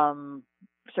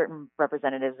certain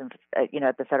representatives,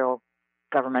 at the federal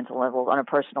governmental level on a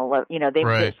personal level.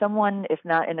 Someone, if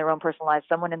not in their own personal life,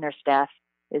 someone in their staff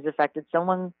is affected.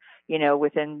 Someone,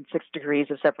 within 6 degrees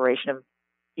of separation of,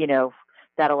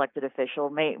 that elected official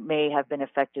may have been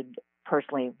affected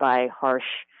personally by harsh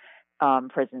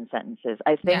prison sentences.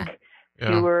 I think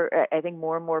I think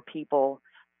more and more people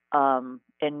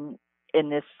in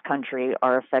this country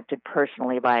are affected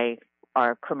personally by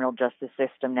our criminal justice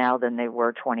system now than they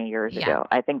were 20 years ago.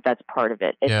 I think that's part of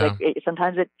it. It's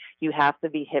sometimes you have to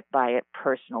be hit by it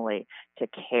personally to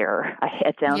care.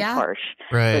 It sounds harsh,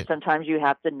 but sometimes you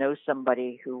have to know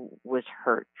somebody who was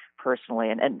hurt personally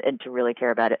and to really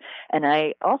care about it. And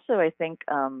I think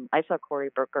I saw Cory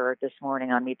Booker this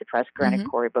morning on Meet the Press. Granted,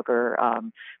 Cory Booker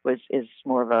is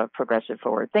more of a progressive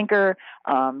forward thinker,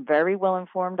 very well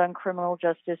informed on criminal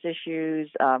justice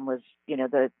issues, was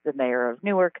the mayor of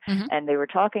Newark, and they were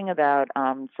talking about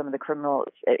some of the criminal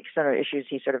sort of issues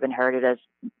he sort of inherited as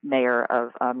mayor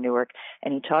of Newark,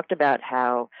 and he talked about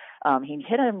how he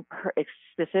hit on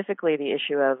specifically the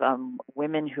issue of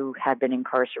women who had been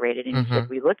incarcerated. And he said,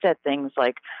 we looked at things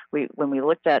like when we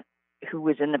looked at who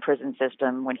was in the prison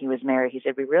system when he was mayor, he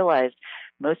said, we realized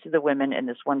most of the women in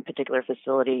this one particular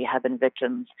facility have been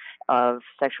victims of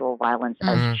sexual violence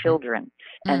as children.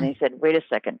 And they said, wait a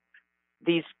second,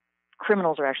 these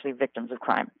criminals are actually victims of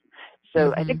crime.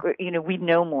 So I think, we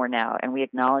know more now and we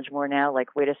acknowledge more now,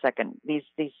 like, wait a second, the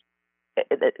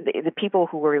people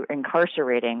who were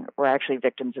incarcerating were actually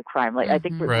victims of crime. Like, I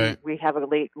think we have a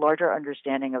larger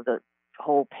understanding of the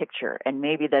whole picture, and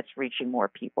maybe that's reaching more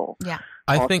people. Yeah,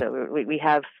 I think we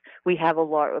have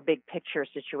a big picture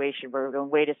situation where we're going,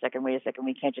 wait a second, we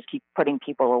can't just keep putting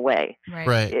people away.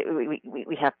 Right.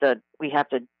 We have to.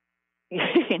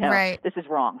 Right. This is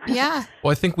wrong. Yeah.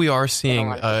 Well, I think we are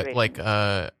seeing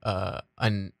a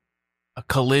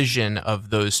collision of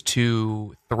those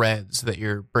two threads that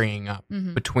you're bringing up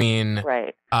between,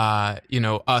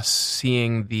 us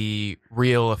seeing the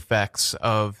real effects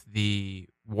of the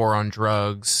war on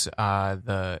drugs,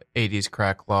 the 80s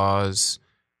crack laws,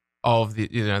 all of the,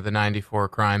 the 94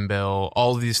 crime bill,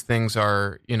 all of these things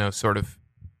are, sort of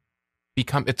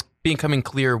becoming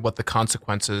clear what the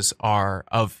consequences are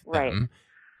of them.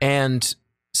 And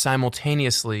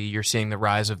simultaneously, you're seeing the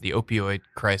rise of the opioid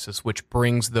crisis, which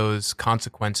brings those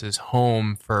consequences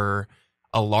home for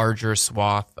a larger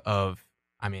swath of,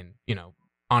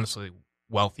 honestly,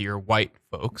 wealthier white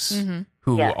folks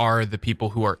who are the people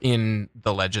who are in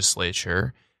the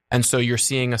legislature. And so you're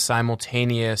seeing a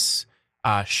simultaneous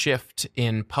shift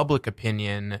in public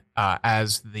opinion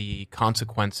as the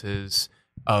consequences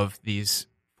of these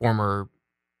formerly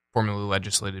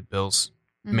legislated bills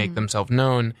make themselves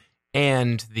known,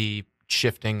 and the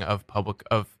shifting of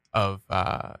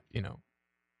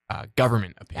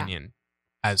government opinion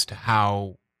as to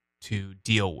how to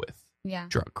deal with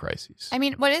drug crises. I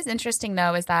mean, what is interesting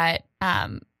though is that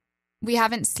we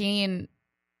haven't seen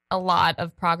a lot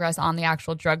of progress on the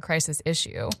actual drug crisis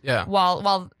issue. Yeah.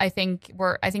 While I think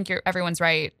everyone's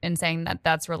right in saying that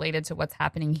that's related to what's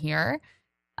happening here.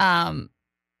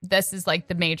 This is like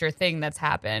the major thing that's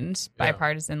happened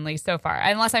bipartisanly so far,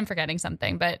 unless I'm forgetting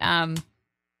something. But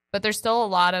there's still a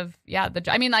lot of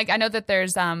I know that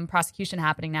there's prosecution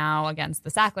happening now against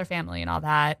the Sackler family and all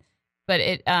that, but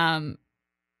it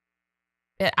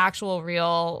actual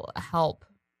real help,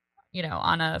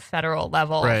 on a federal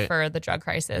level for the drug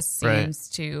crisis seems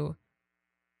to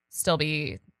still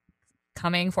be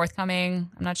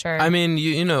forthcoming. I'm not sure. I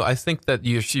mean, I think that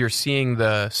you're seeing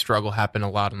the struggle happen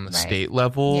a lot on the state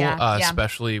level,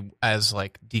 especially as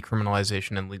like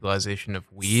decriminalization and legalization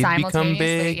of weed become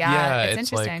big. Yeah,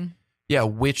 it's interesting.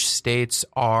 Like, which states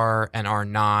are and are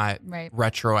not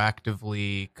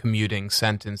retroactively commuting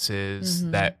sentences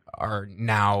that are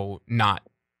now not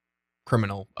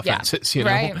criminal offenses,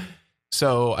 Right.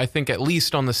 So I think at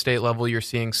least on the state level, you're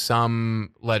seeing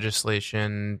some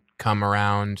legislation come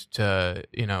around to,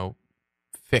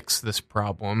 fix this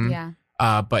problem. Yeah.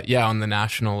 But on the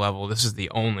national level, this is the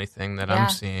only thing that I'm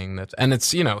seeing and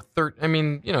it's,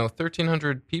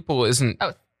 1,300 people isn't.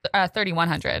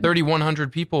 3,100.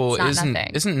 3,100 people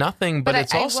isn't nothing, but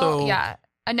it's also.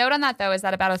 A note on that though is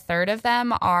that about a third of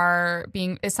them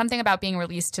is something about being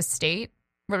released to state.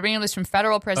 We're being released from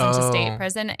federal prison to state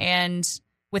prison, and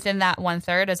within that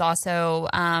 1/3 is also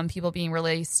people being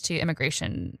released to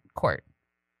immigration court.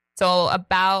 So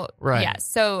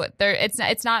so there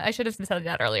it's not. I should have said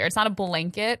that earlier. It's not a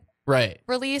blanket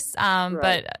release,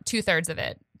 but 2/3 of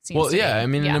it. Seems to be.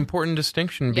 An important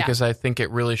distinction because I think it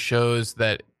really shows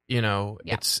that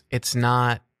it's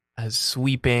not as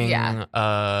sweeping.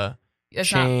 It's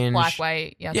change. Not black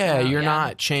white. You're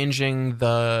not changing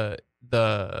the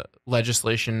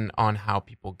legislation on how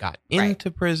people got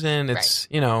into prison. It's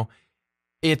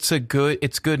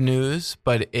it's good news,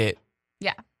 but it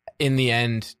in the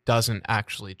end doesn't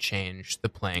actually change the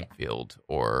playing field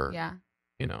or and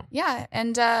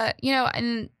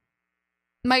and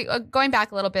going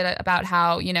back a little bit about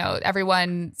how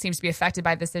everyone seems to be affected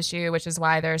by this issue, which is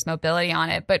why there's mobility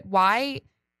on it, but why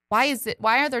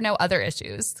are there no other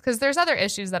issues? Because there's other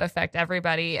issues that affect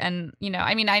everybody. And,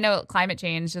 I know climate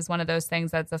change is one of those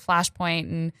things that's a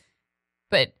flashpoint,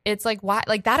 but it's like, why,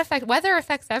 like that weather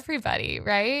affects everybody,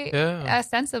 right? Yeah.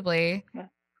 Ostensibly. Yeah.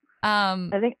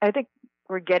 I think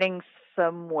we're getting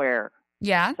somewhere.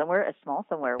 Yeah. Somewhere, a small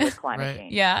somewhere with climate Right.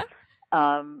 change. Yeah.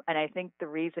 And I think the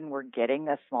reason we're getting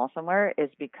a small somewhere is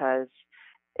because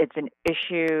it's an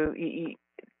issue.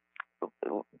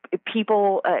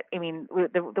 People,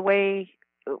 the way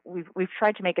we've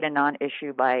tried to make it a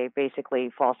non-issue by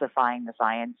basically falsifying the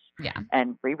science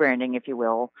and rebranding, if you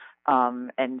will,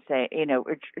 and say,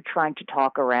 we're trying to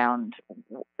talk around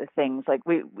things like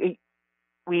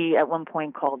we at one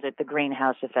point called it the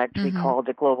greenhouse effect. We called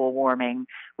it global warming.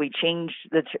 We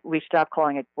stopped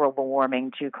calling it global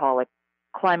warming to call it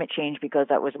climate change because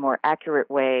that was a more accurate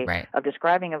way of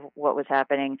describing of what was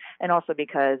happening, and also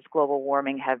because global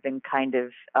warming have been kind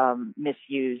of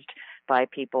misused by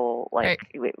people like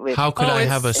with how could I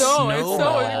have a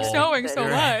snowball? It's snowing so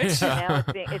much. Now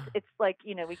it's like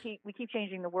we keep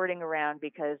changing the wording around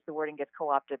because the wording gets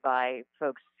co-opted by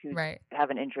folks who have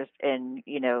an interest in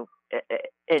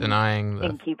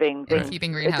denying keeping greenhouse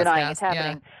denying gas. It's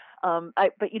happening.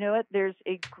 But you know what? There's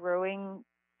a growing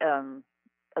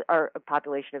a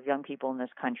population of young people in this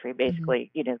country.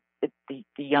 Basically, the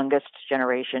youngest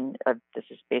generation of this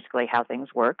is basically how things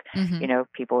work.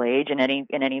 People age in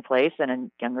any place, and a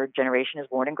younger generation is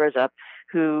born and grows up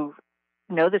who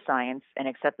know the science and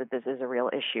accept that this is a real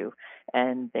issue,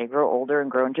 and they grow older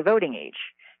and grow into voting age.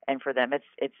 And for them,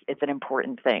 it's an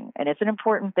important thing, and it's an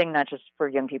important thing not just for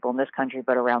young people in this country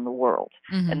but around the world.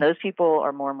 And those people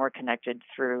are more and more connected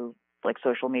through like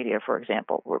social media, for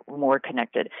example. We're more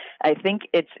connected. I think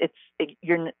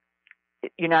you're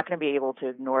not going to be able to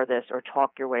ignore this or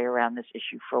talk your way around this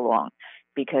issue for long,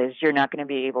 because you're not going to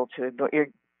be able to ignore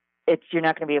you're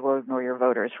not going to be able to ignore your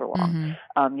voters for long.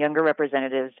 Younger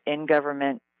representatives in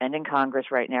government and in Congress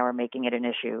right now are making it an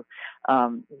issue.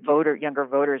 Younger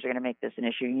voters are going to make this an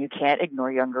issue. You can't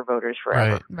ignore younger voters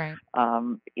forever. Right.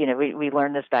 We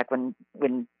learned this back when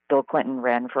Bill Clinton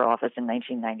ran for office in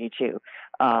 1992.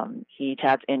 He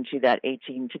tapped into that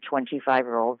 18 to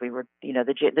 25-year-old. We were,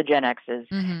 the Gen X's.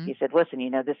 He said, "Listen,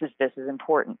 this is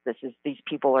important. These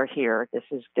people are here.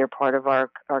 They're part of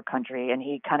our country." And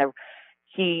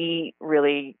he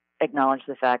really acknowledged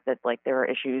the fact that like there are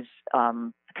issues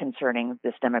concerning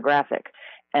this demographic,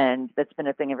 and that's been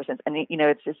a thing ever since. And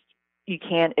it's just you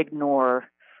can't ignore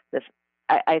this.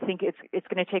 I think it's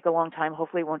going to take a long time.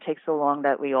 Hopefully, it won't take so long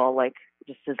that we all like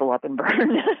just sizzle up and burn.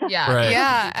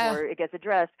 Before it gets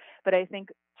addressed. But I think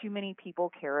too many people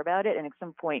care about it, and at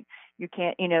some point, you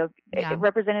can't.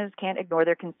 Representatives can't ignore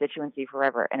their constituency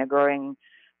forever. And a growing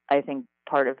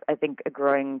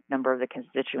number of the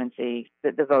constituency,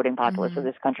 the voting populace of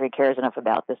this country, cares enough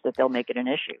about this that they'll make it an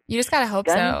issue. You just gotta hope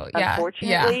so. Yeah.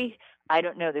 Unfortunately. I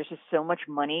don't know. There's just so much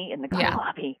money in the gun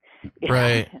lobby.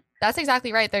 Right. That's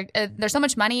exactly right. There's so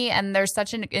much money, and there's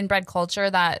such an inbred culture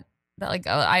that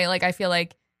I feel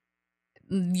like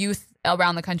youth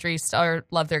around the country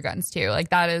love their guns too. Like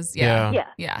that is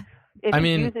If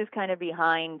youth is kind of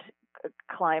behind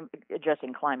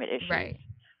addressing climate issues,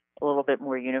 a little bit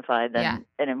more unified than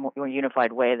in a more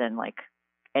unified way than like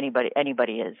anybody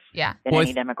is in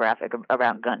any demographic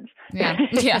around guns.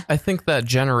 I think that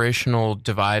generational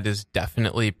divide is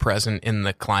definitely present in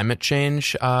the climate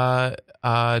change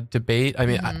debate. I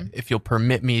mean, if you'll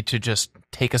permit me to just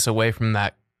take us away from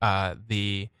that,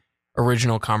 the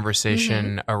original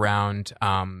conversation around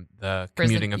the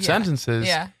commuting of sentences.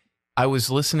 I was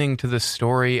listening to the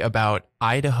story about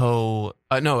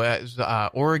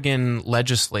Oregon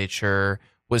legislature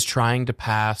was trying to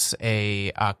pass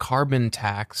a carbon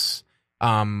tax,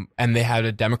 and they had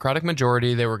a Democratic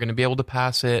majority. They were going to be able to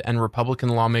pass it, and Republican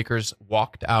lawmakers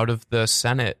walked out of the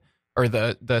Senate or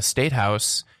the State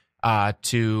House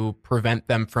to prevent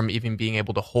them from even being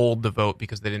able to hold the vote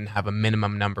because they didn't have a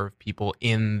minimum number of people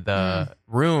in the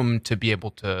room to be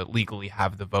able to legally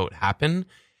have the vote happen.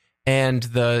 And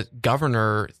the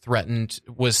governor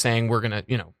was saying, we're going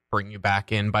to, bring you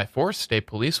back in by force. State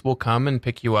police will come and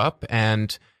pick you up.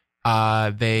 And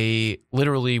they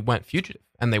literally went fugitive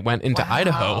and they went into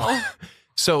Idaho.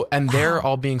 And they're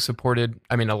all being supported.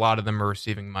 I mean, a lot of them are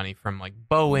receiving money from like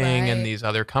Boeing and these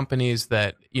other companies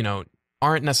that,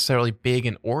 aren't necessarily big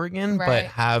in Oregon, but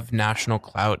have national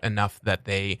clout enough that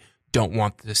they don't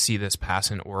want to see this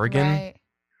pass in Oregon.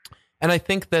 And I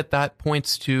think that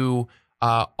points to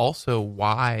also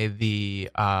why this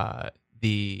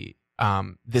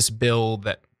bill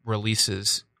that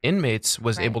releases inmates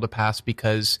was able to pass,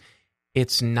 because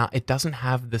it doesn't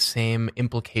have the same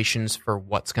implications for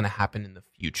what's going to happen in the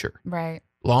future. Right.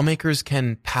 Lawmakers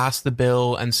can pass the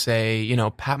bill and say,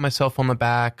 pat myself on the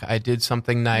back. I did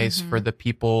something nice for the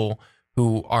people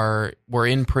who were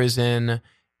in prison,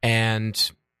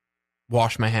 and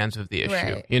wash my hands of the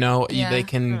issue. They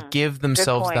can give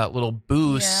themselves that little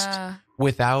boost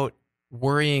without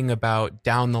worrying about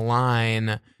down the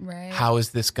line, how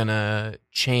is this going to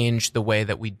change the way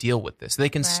that we deal with this? They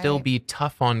can still be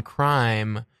tough on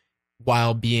crime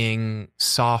while being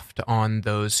soft on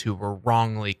those who were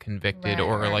wrongly convicted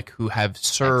or like who have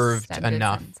served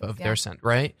enough of their sentence,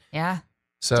 right? Yeah.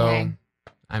 So, dang.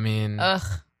 I mean... Ugh.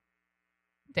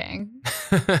 Dang.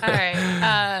 All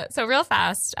right. So real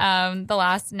fast, the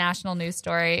last national news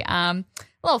story, a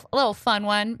little fun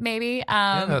one, maybe.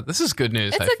 This is good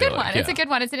news. It's a good one. Yeah. It's a good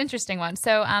one. It's an interesting one.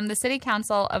 So the City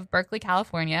Council of Berkeley,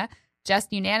 California,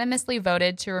 just unanimously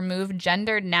voted to remove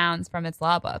gendered nouns from its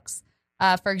law books.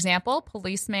 For example,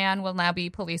 policeman will now be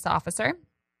police officer.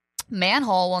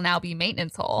 Manhole will now be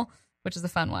maintenance hole, which is a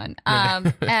fun one.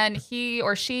 And he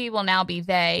or she will now be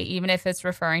they, even if it's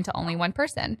referring to only one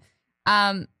person.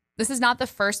 This is not the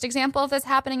first example of this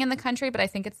happening in the country, but I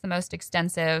think it's the most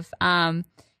extensive. And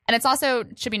it's also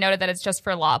should be noted that it's just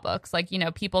for law books. Like,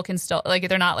 people can still, like,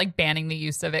 they're not like banning the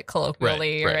use of it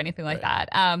colloquially or anything like that.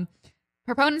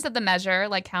 Proponents of the measure,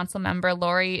 like Council Member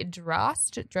Lori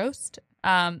Drost,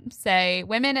 say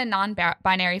women and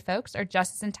non-binary folks are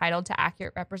just as entitled to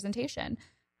accurate representation.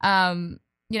 And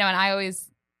I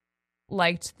always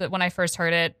liked that when I first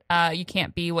heard it, you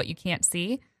can't be what you can't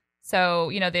see. So,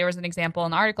 there was an example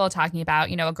in the article talking about,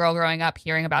 a girl growing up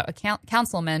hearing about a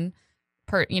councilman,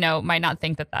 might not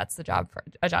think that that's a job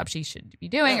she should be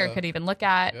doing or could even look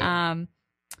at. Yeah.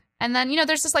 And then,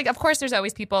 there's just like, of course, there's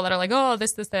always people that are like, oh,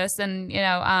 this. And,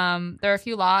 there are a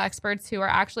few law experts who are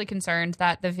actually concerned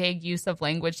that the vague use of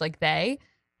language like they,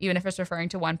 even if it's referring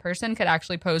to one person, could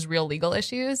actually pose real legal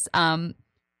issues.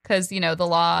 Because, the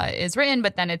law is written,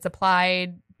 but then it's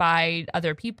applied by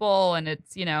other people and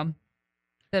it's,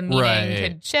 the meaning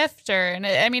could shift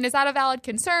is that a valid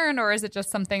concern or is it just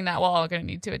something that we're all going to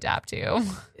need to adapt to?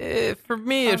 For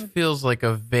me, it feels like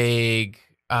a vague,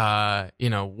 maybe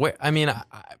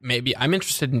I'm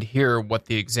interested in to hear what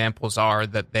the examples are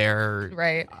that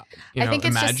they're, I think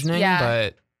it's imagining,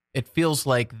 but it feels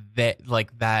like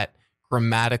that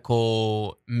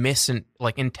grammatical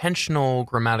intentional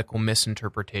grammatical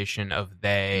misinterpretation of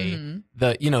they,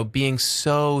 being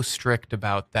so strict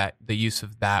about that, the use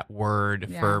of that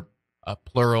word for a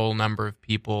plural number of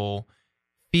people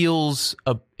feels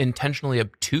intentionally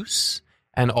obtuse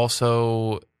and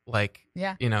also what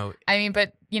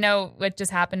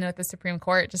just happened with the Supreme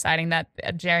Court deciding that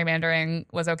gerrymandering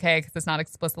was okay because it's not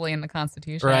explicitly in the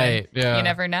Constitution. Right. Yeah. You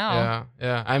never know.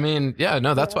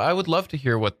 Yeah. That's what I would love to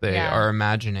hear what they are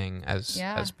imagining as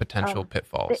potential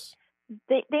pitfalls.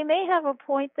 They may have a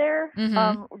point there,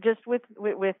 just with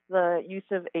the use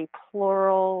of a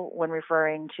plural when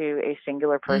referring to a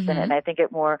singular person, and I think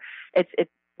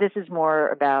this is more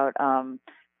about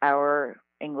our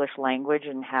English language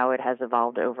and how it has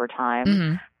evolved over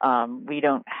time. We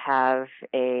don't have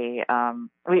I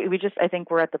think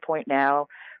we're at the point now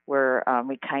where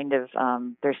we kind of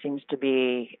there seems to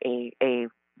be a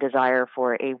desire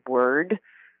for a word,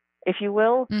 if you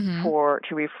will, to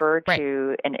refer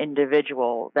to an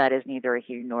individual that is neither a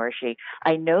he nor a she.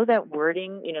 I know that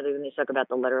wording, when they talk about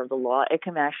the letter of the law, it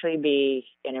can actually be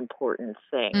an important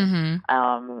thing.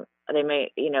 They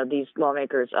may, these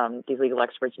lawmakers, these legal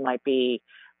experts might be,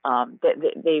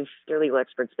 they're legal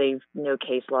experts. They know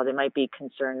case law. They might be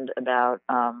concerned about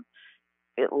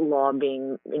law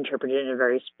being interpreted in a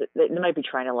very. They might be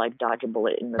trying to like dodge a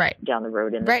bullet down the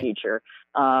road in the future.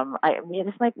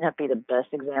 This might not be the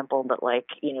best example, but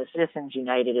Citizens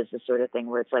United is the sort of thing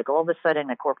where it's like all of a sudden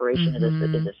a corporation is a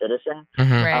citizen.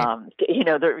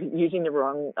 They're using the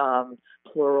wrong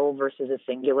plural versus a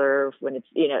singular when it's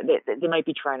they might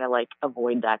be trying to like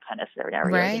avoid that kind of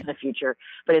scenario in the future.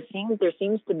 But there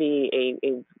seems to be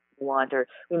a want, or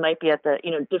we might be at the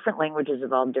different languages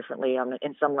evolve differently.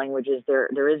 In some languages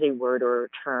there is a word or a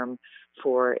term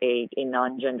for a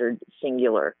non-gendered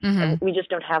singular, and we just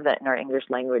don't have that in our English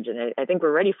language, and I think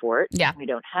we're ready for it. We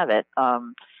don't have it,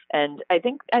 and I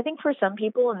think for some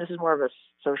people, and this is more of a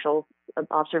social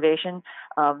observation,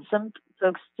 some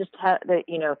folks just have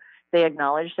they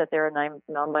acknowledge that there are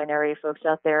non-binary folks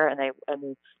out there, and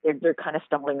they're kind of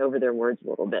stumbling over their words a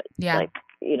little bit.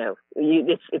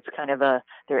 It's kind of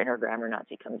their inner grammar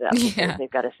Nazi comes out.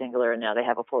 They've got a singular and now they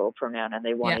have a plural pronoun and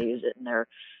they want to use it in their.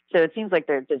 So it seems like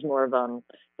there's more of I'm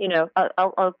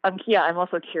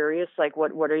also curious, like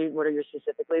what are your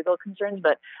specific legal concerns?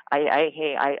 But I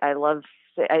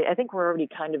think we're already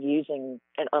kind of using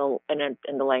in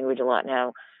the language a lot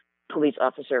now. Police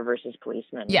officer versus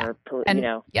policeman.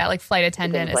 Like flight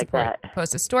attendant as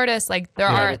opposed to stewardess. Like there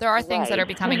are things that are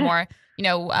becoming more,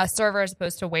 a server as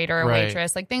opposed to waiter or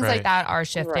waitress. Like things like that are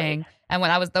shifting. And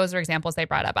when those were examples they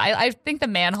brought up. I think the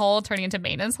manhole turning into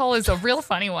maintenance hole is a real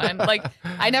funny one. Like,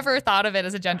 I never thought of it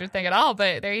as a gender thing at all,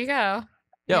 but there you go.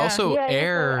 Yeah. Also,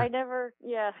 heir. I never.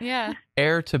 Yeah. Yeah.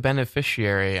 Heir to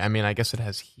beneficiary. I mean, I guess it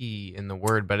has he in the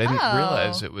word, but I didn't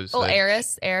realize it was.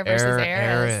 Heiress, heir versus heiress.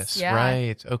 Heiress. Yeah.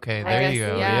 Right. Okay. There you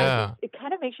go. Yeah. It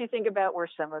kind of makes you think about where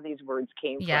some of these words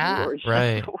came from. Yeah.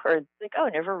 Right. Words like, I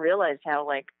never realized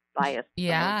how biased.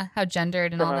 Yeah. How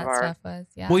gendered and all that stuff was.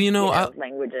 Yeah. Well,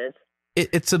 languages.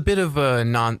 It's a bit of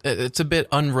it's a bit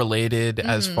unrelated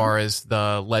as far as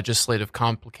the legislative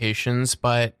complications,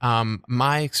 but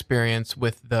my experience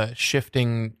with the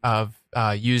shifting of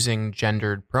using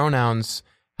gendered pronouns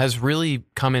has really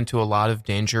come into a lot of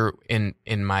danger in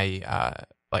my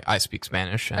like I speak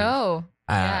Spanish and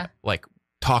like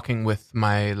talking with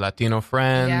my Latino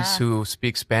friends who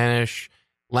speak Spanish.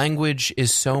 Language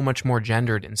is so much more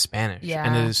gendered in Spanish,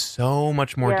 and it is so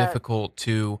much more difficult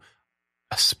to,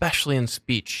 especially in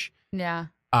speech,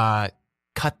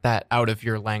 cut that out of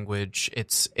your language.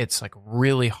 It's like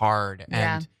really hard,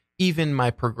 and even my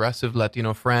progressive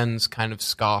Latino friends kind of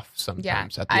scoff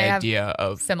sometimes at the idea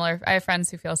of similar. I have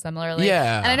friends who feel similarly.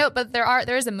 Yeah, and I know, but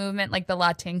there is a movement like the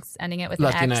Latinx ending it with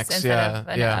an X instead of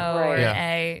an O or an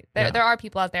A. There are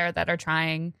people out there that are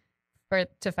trying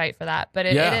to fight for that, but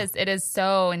it is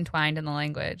so entwined in the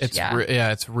language. It's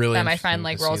it's really that my friend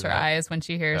like rolls her eyes when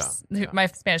she hears my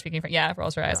Spanish speaking friend.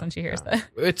 Rolls her eyes when she hears that.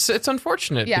 It's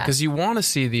unfortunate because you want to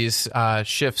see these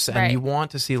shifts and you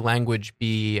want to see language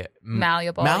be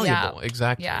malleable.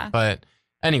 Exactly. Yeah. But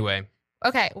anyway.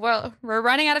 Okay, well, we're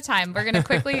running out of time. We're going to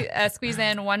quickly squeeze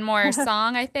in one more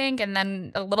song, I think, and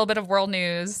then a little bit of world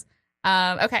news.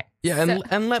 Okay. Yeah,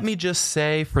 and let me just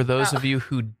say, for those of you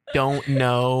who don't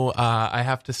know, I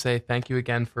have to say thank you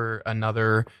again for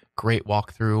another great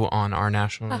walkthrough on our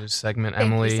national news segment,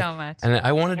 Emily. Thank you so much. And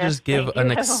I want to just give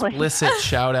an explicit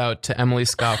shout out to Emily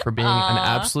Scott for being an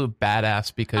absolute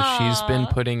badass, because she's been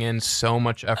putting in so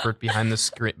much effort behind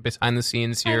the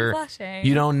scenes here.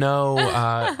 You don't know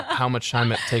how much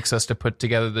time it takes us to put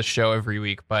together the show every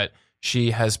week, but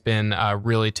she has been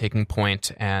really taking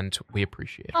point, and we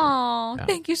appreciate her. Oh,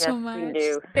 thank you so much.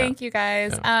 Thank you,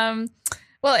 guys. Yeah.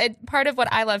 Well, part of what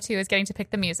I love, too, is getting to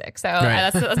pick the music. So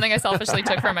that's something I selfishly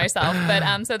took for myself.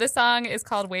 But so this song is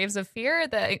called Waves of Fear.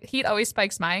 The heat always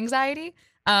spikes my anxiety.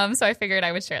 So I figured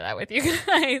I would share that with you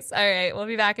guys. All right. We'll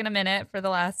be back in a minute for the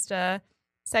last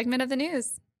segment of the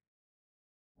news.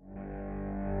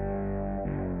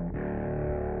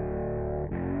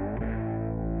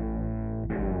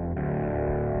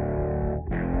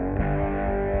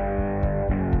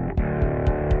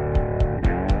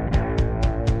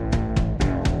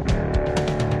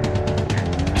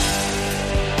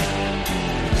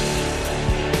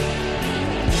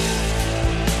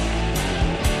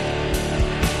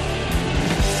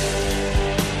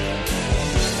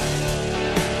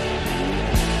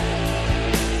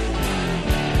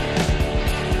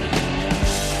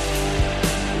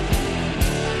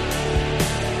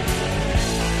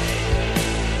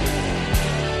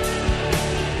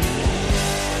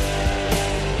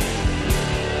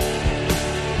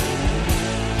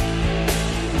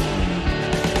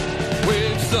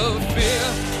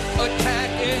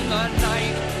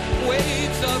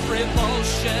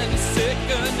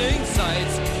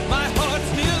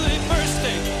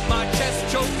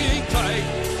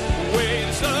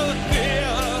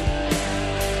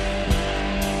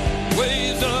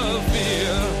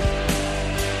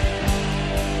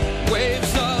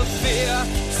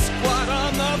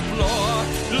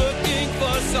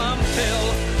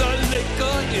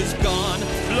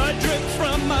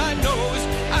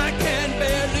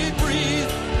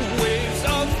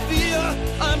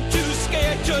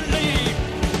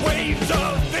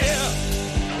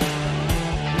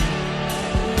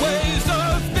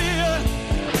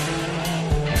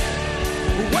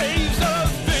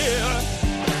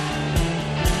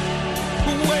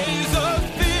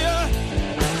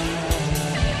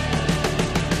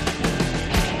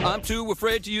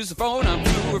 Afraid to use the phone, I'm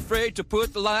too afraid to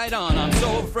put the light on. I'm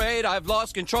so afraid I've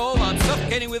lost control, I'm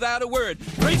suffocating without a word.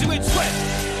 Crazy with sweat,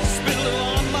 spittle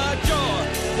on my jaw.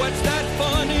 What's that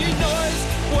funny noise?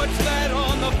 What's that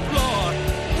on the floor?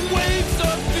 Waves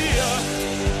of fear,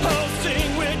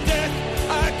 pulsing with death.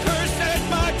 I curse at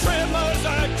my tremors,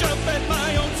 I jump at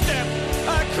my own step.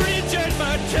 I cringe at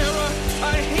my terror,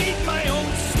 I hate my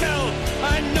own smell.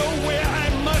 I know where I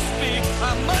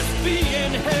must be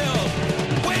in hell.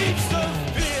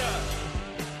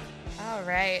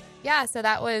 Right. Yeah, so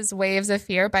that was Waves of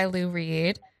Fear by Lou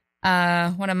Reed.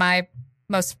 One of my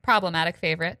most problematic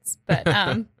favorites, but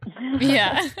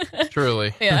yeah.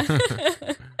 Truly. Yeah.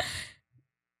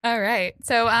 All right.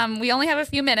 So we only have a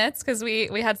few minutes because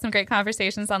we had some great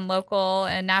conversations on local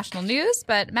and national news.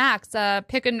 But Max,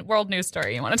 pick a world news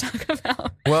story you want to talk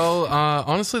about. Well,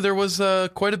 honestly, there was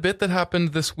quite a bit that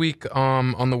happened this week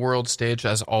on the world stage.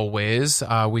 As always,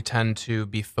 we tend to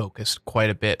be focused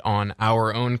quite a bit on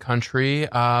our own country.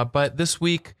 But this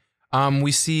week,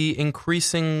 we see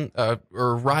increasing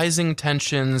or rising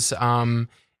tensions in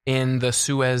the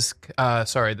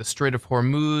the Strait of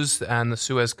Hormuz and the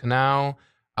Suez Canal.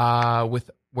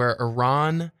 Where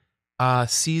Iran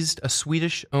seized a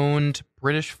Swedish-owned,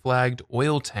 British-flagged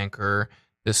oil tanker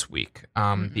this week.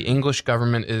 The English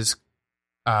government is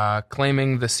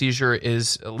claiming the seizure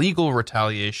is illegal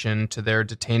retaliation to their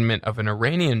detainment of an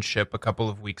Iranian ship a couple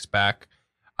of weeks back.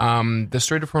 The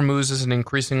Strait of Hormuz is an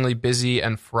increasingly busy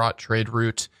and fraught trade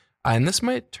route, and this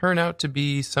might turn out to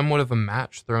be somewhat of a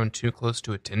match thrown too close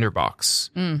to a tinderbox.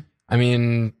 I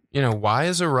mean, why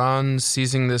is Iran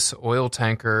seizing this oil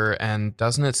tanker, and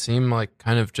doesn't it seem like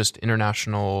kind of just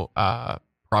international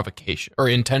provocation, or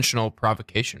intentional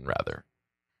provocation, rather?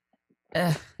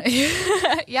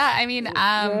 Yeah, I mean,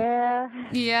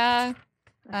 yeah.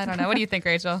 I don't know. What do you think,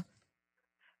 Rachel?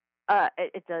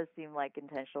 It does seem like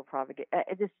intentional provocation.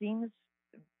 It just seems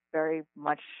very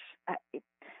much... It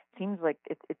seems like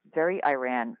it's very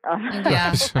Iran.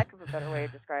 Yeah. For lack of a better way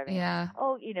of describing it.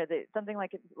 Oh, something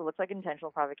like it looks like intentional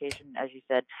provocation, as you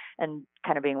said, and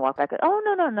kind of being walked back. Oh,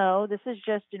 no. This is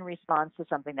just in response to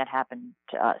something that happened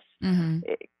to us. Mm-hmm.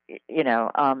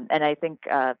 And I think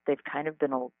they've kind of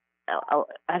been, I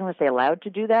don't want to say allowed to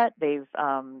do that. They've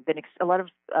been, a lot of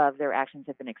their actions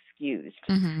have been excused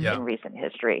in recent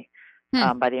history.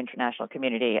 By the international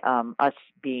community, us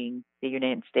being the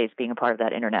United States being a part of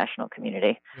that international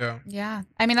community. Yeah.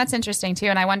 I mean, that's interesting too.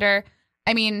 And I wonder,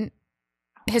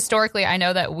 historically, I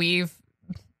know that we've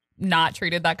not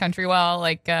treated that country well,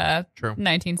 like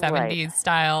 1970s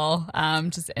style,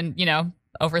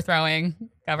 overthrowing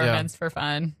governments for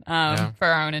fun, for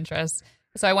our own interests.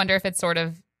 So I wonder if it's sort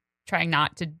of trying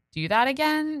not to do that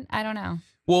again. I don't know.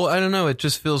 Well, I don't know. It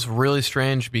just feels really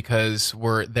strange because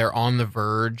they're on the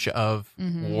verge of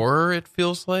war, it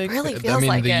feels like. Really feels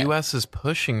like the U.S. is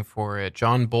pushing for it.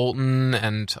 John Bolton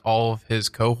and all of his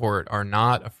cohort are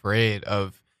not afraid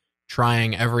of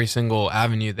trying every single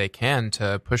avenue they can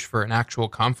to push for an actual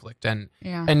conflict. And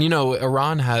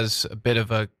Iran has a bit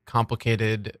of a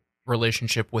complicated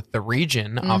relationship with the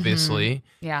region, obviously.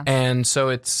 Yeah. And so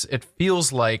it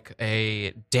feels like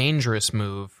a dangerous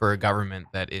move for a government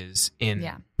that is in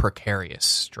precarious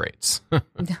straits.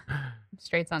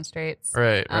 Straits on straits.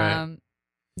 Right.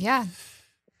 Yeah.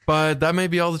 But that may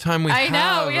be all the time we have. I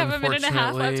know. We have a minute and a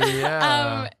half left.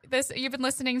 Yeah. You've been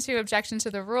listening to Objection to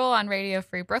the Rule on Radio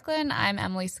Free Brooklyn. I'm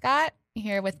Emily Scott,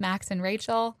 here with Max and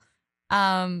Rachel.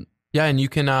 Yeah, and you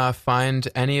can find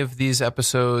any of these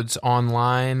episodes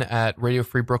online at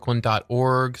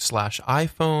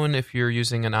radiofreebrooklyn.org/iPhone if you're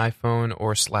using an iPhone,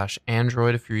 or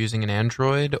 /Android if you're using an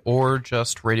Android, or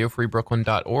just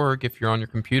radiofreebrooklyn.org if you're on your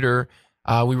computer.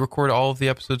 We record all of the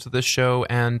episodes of this show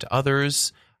and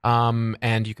others,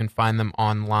 and you can find them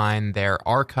online. They're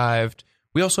archived.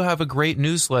 We also have a great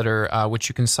newsletter, which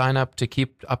you can sign up to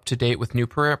keep up to date with new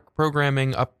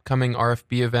programming, upcoming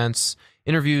RFB events,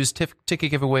 interviews, ticket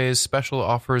giveaways, special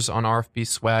offers on RFB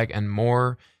swag, and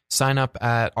more. Sign up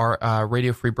at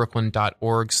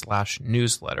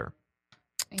radiofreebrooklyn.org/newsletter.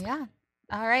 Yeah.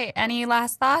 All right. Any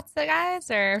last thoughts, guys?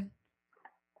 Or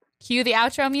cue the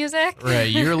outro music?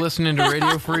 Right. You're listening to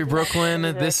Radio Free Brooklyn.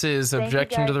 This is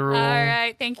Objection to the Rule. All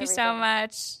right. Thank you so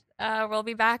much. We'll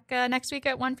be back next week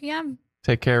at 1 p.m.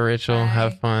 Take care, Rachel. Bye.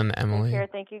 Have fun, Emily. Take care.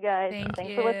 Thank you, guys.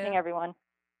 Thanks for listening, everyone.